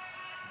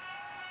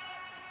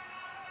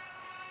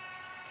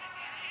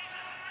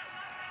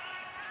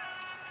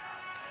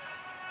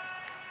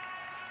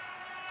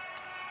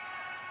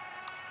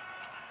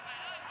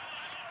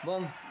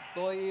 Vâng,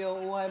 tôi yêu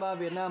U23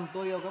 Việt Nam,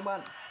 tôi yêu các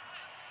bạn.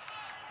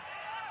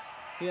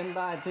 Hiện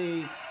tại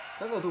thì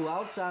các cầu thủ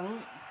áo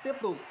trắng tiếp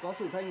tục có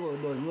sự thay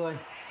đổi người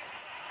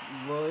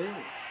với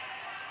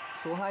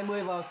số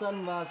 20 vào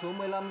sân và số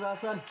 15 ra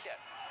sân.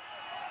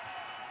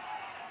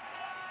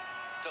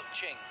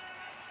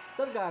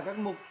 Tất cả các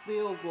mục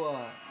tiêu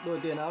của đội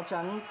tuyển áo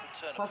trắng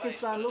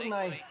Pakistan lúc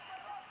này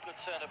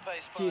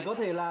chỉ có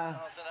thể là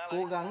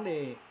cố gắng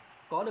để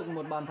có được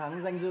một bàn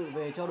thắng danh dự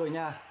về cho đội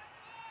nhà.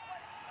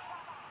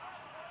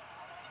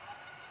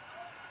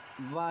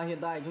 Và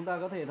hiện tại chúng ta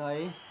có thể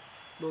thấy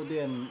đội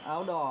tuyển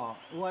áo đỏ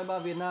U23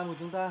 Việt Nam của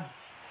chúng ta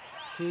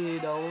thi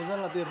đấu rất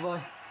là tuyệt vời.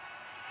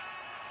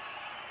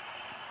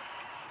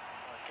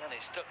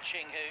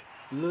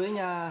 Lưới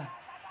nhà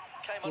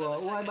của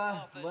U23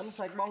 vẫn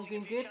sạch bong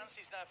kim kít.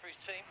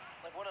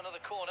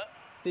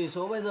 Tỷ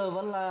số bây giờ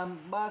vẫn là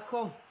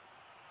 3-0.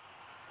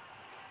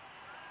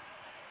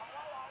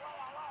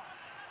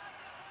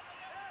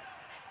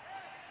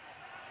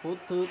 Phút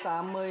thứ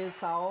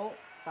 86,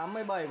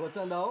 87 của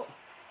trận đấu.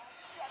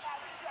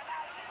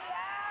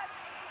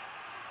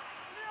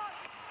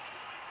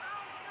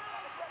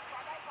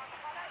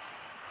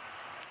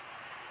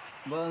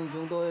 Vâng,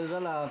 chúng tôi rất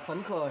là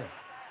phấn khởi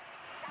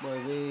bởi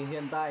vì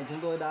hiện tại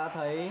chúng tôi đã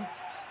thấy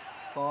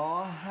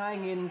có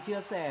 2.000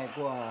 chia sẻ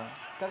của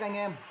các anh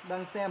em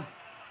đang xem.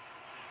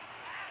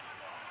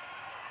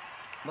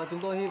 Và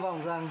chúng tôi hy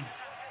vọng rằng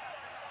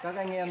các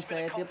anh em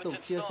sẽ tiếp tục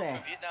chia sẻ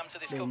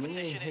để những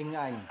hình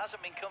ảnh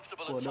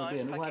của đội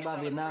tuyển U23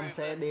 Việt Nam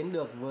sẽ đến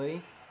được với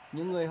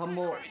những người hâm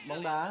mộ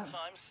bóng đá,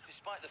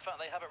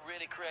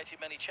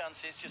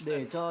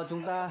 để cho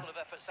chúng ta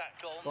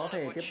có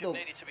thể tiếp tục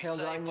theo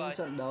dõi những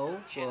trận đấu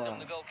của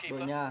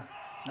đội nhà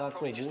và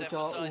cổ vũ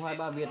cho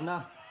U23 Việt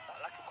Nam.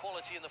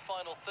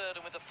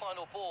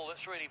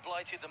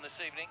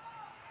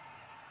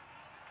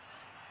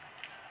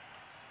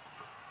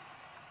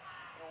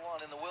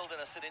 In the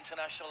wilderness at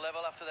international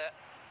level after their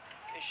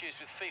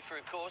issues with FIFA,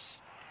 of course,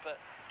 but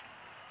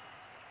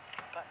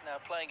back now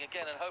playing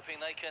again and hoping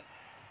they can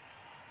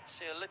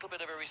see a little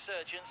bit of a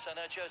resurgence. I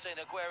know Jose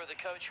Nogueira, the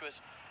coach,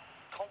 was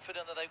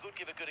confident that they would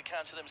give a good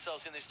account of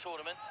themselves in this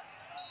tournament.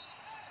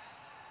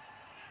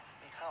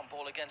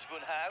 Handball against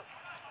Vun Hao.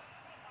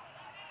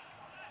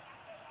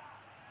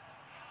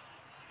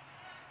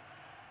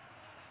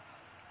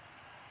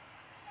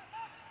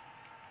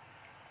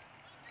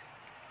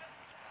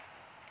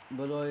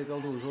 Vừa rồi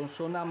cầu thủ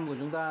số 5 của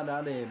chúng ta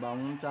đã để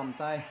bóng chạm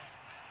tay.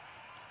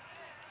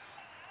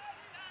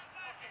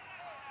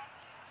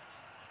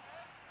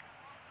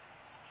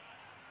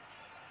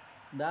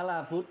 Đã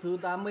là phút thứ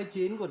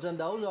 89 của trận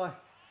đấu rồi.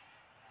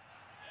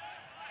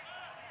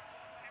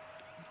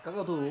 Các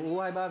cầu thủ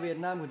U23 Việt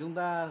Nam của chúng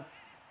ta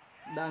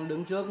đang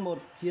đứng trước một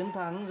chiến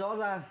thắng rõ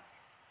ràng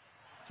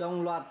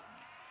trong loạt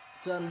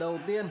Trận đầu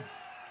tiên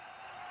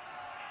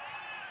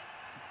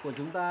của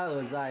chúng ta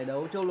ở giải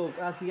đấu châu lục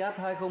ASIAD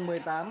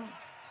 2018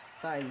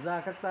 tại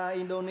Jakarta,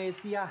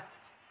 Indonesia.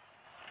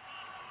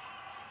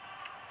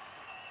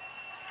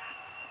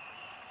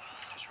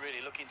 Just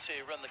really looking to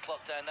run the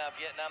clock down now.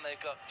 Vietnam,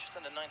 they've got just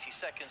under 90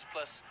 seconds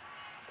plus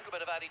a little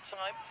bit of added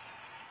time.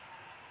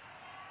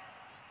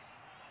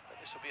 But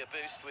this will be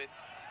a boost with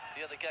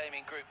the other game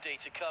in Group D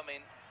to come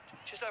in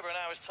just over an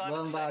hour's time.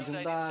 Vâng, và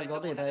chúng ta có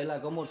thể thấy là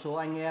có một số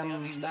anh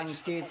em đang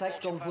chê trách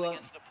Công Phượng.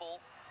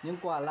 Nhưng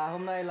quả là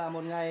hôm nay là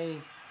một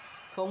ngày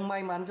không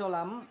may mắn cho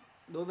lắm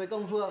đối với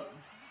Công Phượng.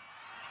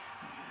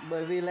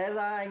 Bởi vì lẽ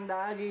ra anh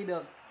đã ghi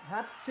được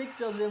hat-trick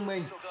cho riêng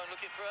mình.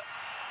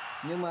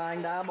 Nhưng mà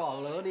anh đã bỏ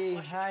lỡ đi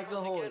 2 cơ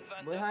hội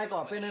với 2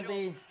 quả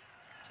penalty.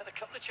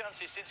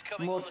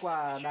 Một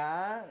quả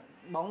đá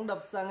bóng đập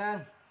sang ngang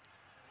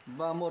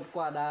và một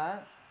quả đá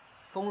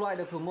không loại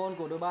được thủ môn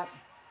của đội bạn.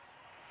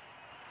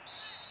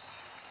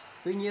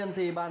 Tuy nhiên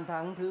thì bàn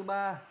thắng thứ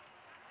 3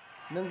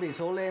 nâng tỷ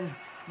số lên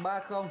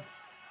 3-0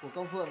 của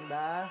Công Phượng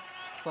đã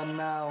phần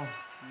nào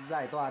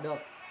giải tỏa được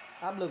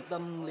áp lực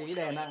tâm lý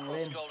đè nặng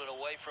lên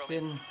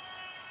trên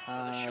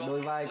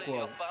đôi vai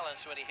của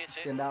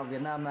tiền đạo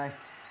Việt Nam này.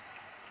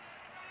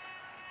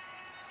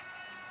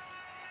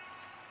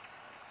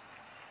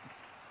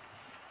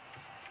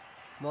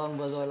 Vâng,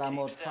 vừa rồi là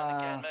một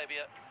pha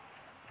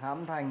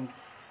hãm thành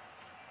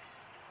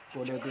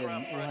của đội tuyển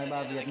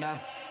U23 Việt Nam.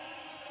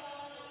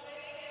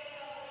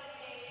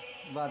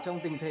 Và trong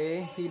tình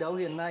thế thi đấu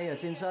hiện nay ở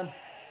trên sân.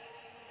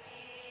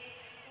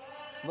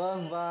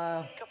 Vâng,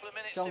 và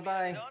trong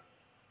tay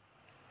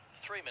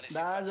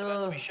đã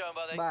giơ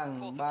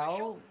bảng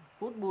báo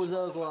phút bù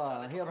giờ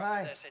của hiệp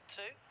 2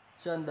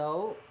 trận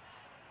đấu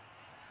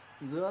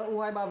giữa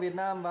U23 Việt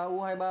Nam và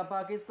U23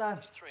 Pakistan.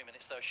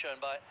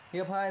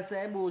 Hiệp 2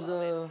 sẽ bù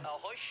giờ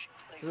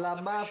là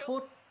 3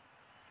 phút.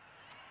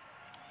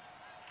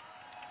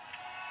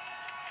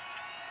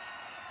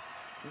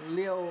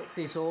 Liệu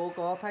tỷ số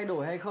có thay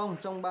đổi hay không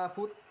trong 3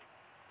 phút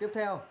tiếp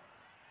theo?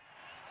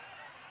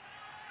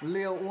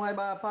 Liệu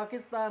U23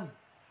 Pakistan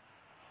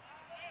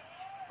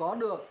có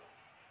được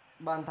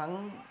bàn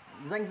thắng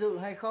danh dự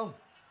hay không?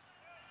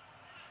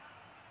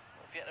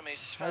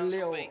 Hay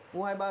liệu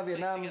U23 Việt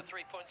Nam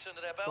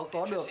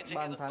có được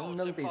bàn thắng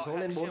nâng tỷ số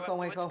lên 4-0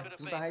 hay không?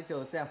 Chúng ta hãy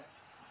chờ xem.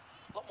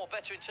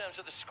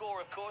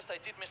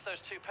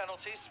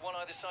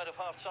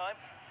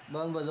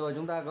 Vâng, vừa rồi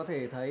chúng ta có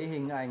thể thấy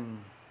hình ảnh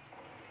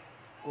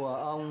của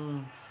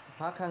ông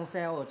Park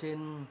Hang-seo ở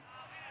trên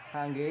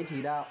hàng ghế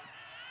chỉ đạo.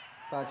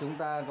 Và chúng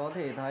ta có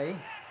thể thấy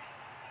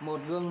một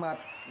gương mặt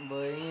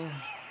với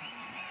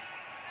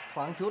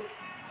thoáng chút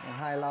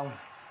hài lòng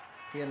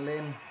hiện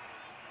lên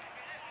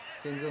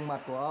trên gương mặt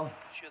của ông.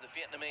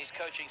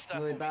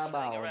 Người ta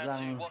bảo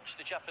rằng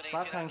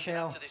Park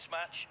Hang-seo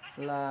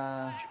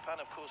là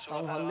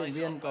ông huấn luyện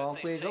viên có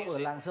quê gốc ở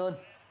Lạng Sơn.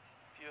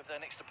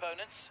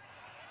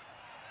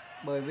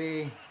 Bởi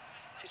vì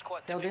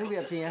theo tiếng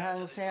Việt thì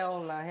hang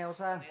seo là heo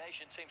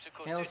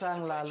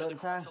sang là lợn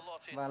sang,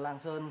 và Lạng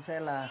Sơn sẽ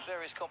là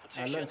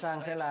lợn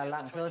sang sẽ là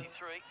Lạng Sơn.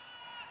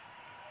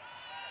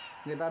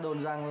 Người ta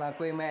đồn rằng là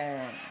quê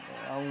mẹ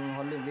ông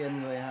huấn luyện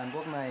viên người Hàn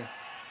Quốc này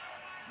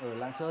ở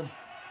Lạng Sơn.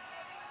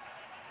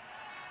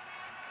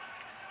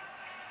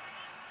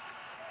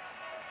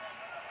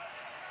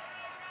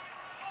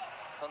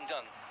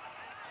 Đừng,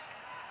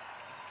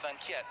 Van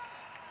Kiet.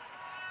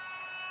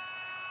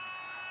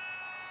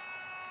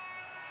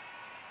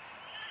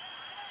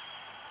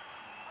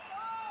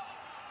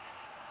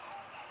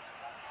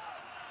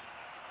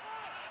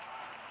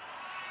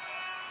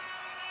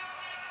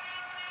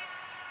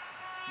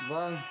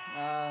 Vâng,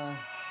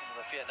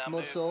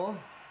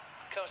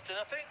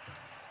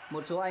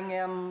 một số anh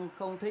em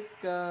không thích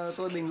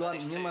tôi bình luận,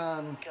 nhưng mà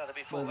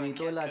bởi vì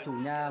tôi là chủ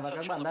nhà và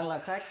các bạn đang là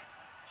khách,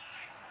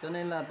 cho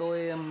nên là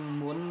tôi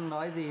muốn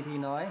nói gì thì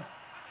nói.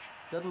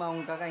 Rất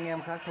mong các anh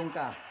em khác thông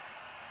cảm.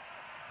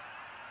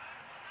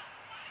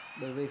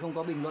 Bởi vì không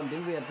có bình luận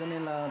tiếng Việt cho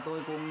nên là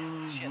tôi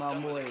cũng mạo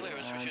muội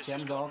chém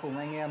gió cùng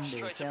anh em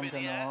để xem cho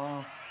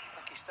nó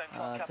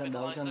trận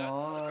đấu cho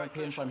nó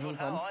thêm phần hưng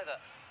phấn.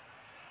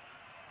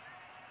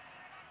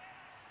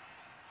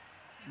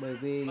 Bởi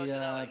vì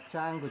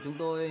trang của chúng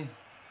tôi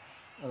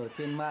ở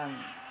trên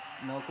mạng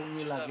nó cũng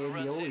như là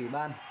cái điếu ủy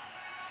ban,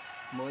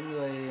 mỗi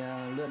người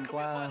lượn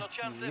qua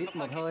lít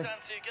một hơi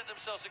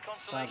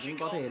và cũng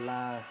có thể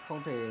là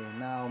không thể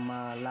nào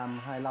mà làm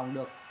hài lòng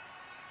được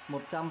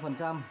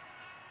 100%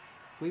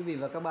 quý vị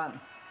và các bạn,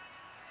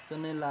 cho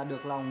nên là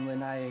được lòng người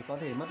này có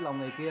thể mất lòng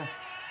người kia.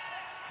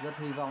 Rất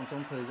hy vọng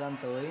trong thời gian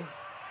tới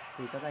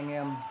thì các anh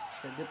em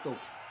sẽ tiếp tục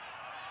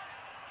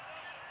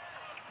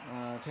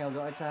theo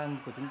dõi trang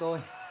của chúng tôi,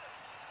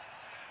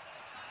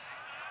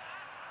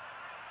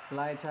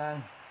 like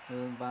trang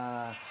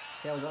và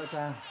theo dõi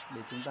trang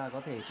để chúng ta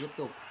có thể tiếp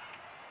tục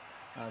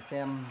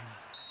xem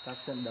các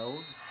trận đấu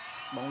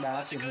bóng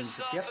đá truyền hình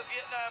trực tiếp.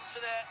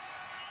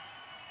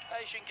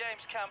 Asian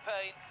Games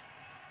campaign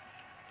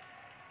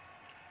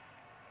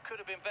could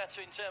have been better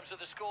in terms of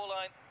the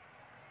scoreline.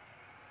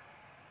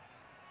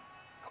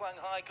 Quang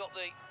Hai got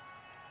the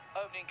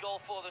opening goal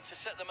for them to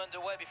set them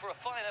underway before a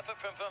fine effort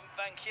from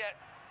Van Kiet,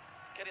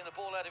 getting the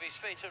ball out of his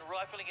feet and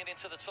rifling it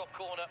into the top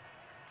corner.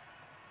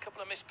 A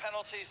couple of missed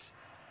penalties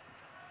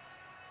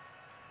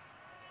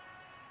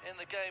in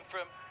the game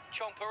from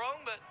Chong Parong,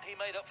 but he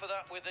made up for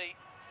that with the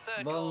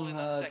third goal in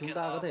that second half. Chúng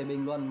ta có thể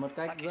bình luận một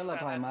cách rất là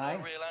thoải mái.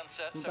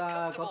 Chúng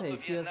ta có thể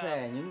chia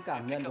sẻ những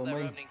cảm nhận của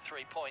mình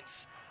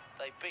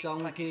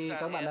trong khi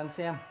các bạn đang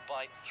xem.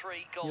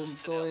 Nhưng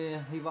tôi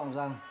hy vọng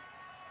rằng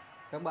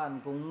các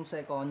bạn cũng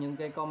sẽ có những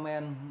cái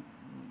comment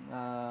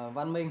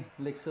văn minh,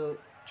 lịch sự,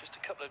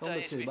 không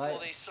được chửi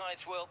bậy.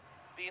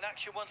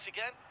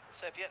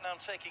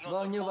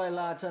 Vâng, như vậy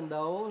là trận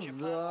đấu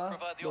giữa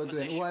đội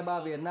tuyển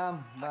U23 Việt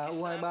Nam và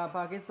U23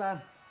 Pakistan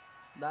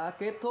đã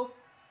kết thúc.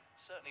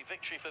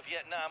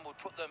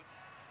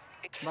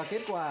 Và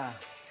kết quả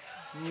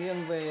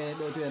nghiêng về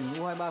đội tuyển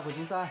U23 của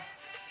chúng ta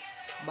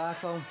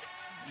 3-0,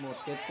 một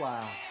kết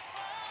quả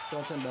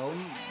cho trận đấu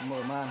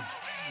mở màn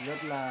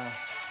rất là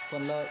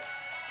thuận lợi.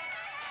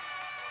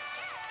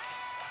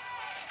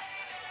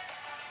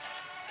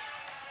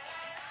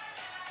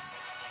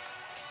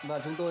 Và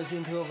chúng tôi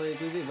xin thưa với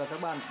quý vị và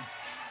các bạn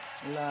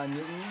là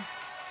những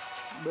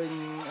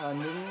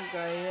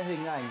cái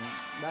hình ảnh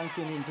đang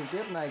truyền hình trực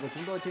tiếp này của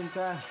chúng tôi trên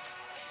trang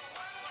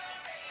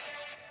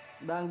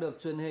đang được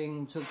truyền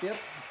hình trực tiếp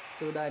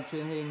từ đài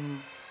truyền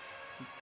hình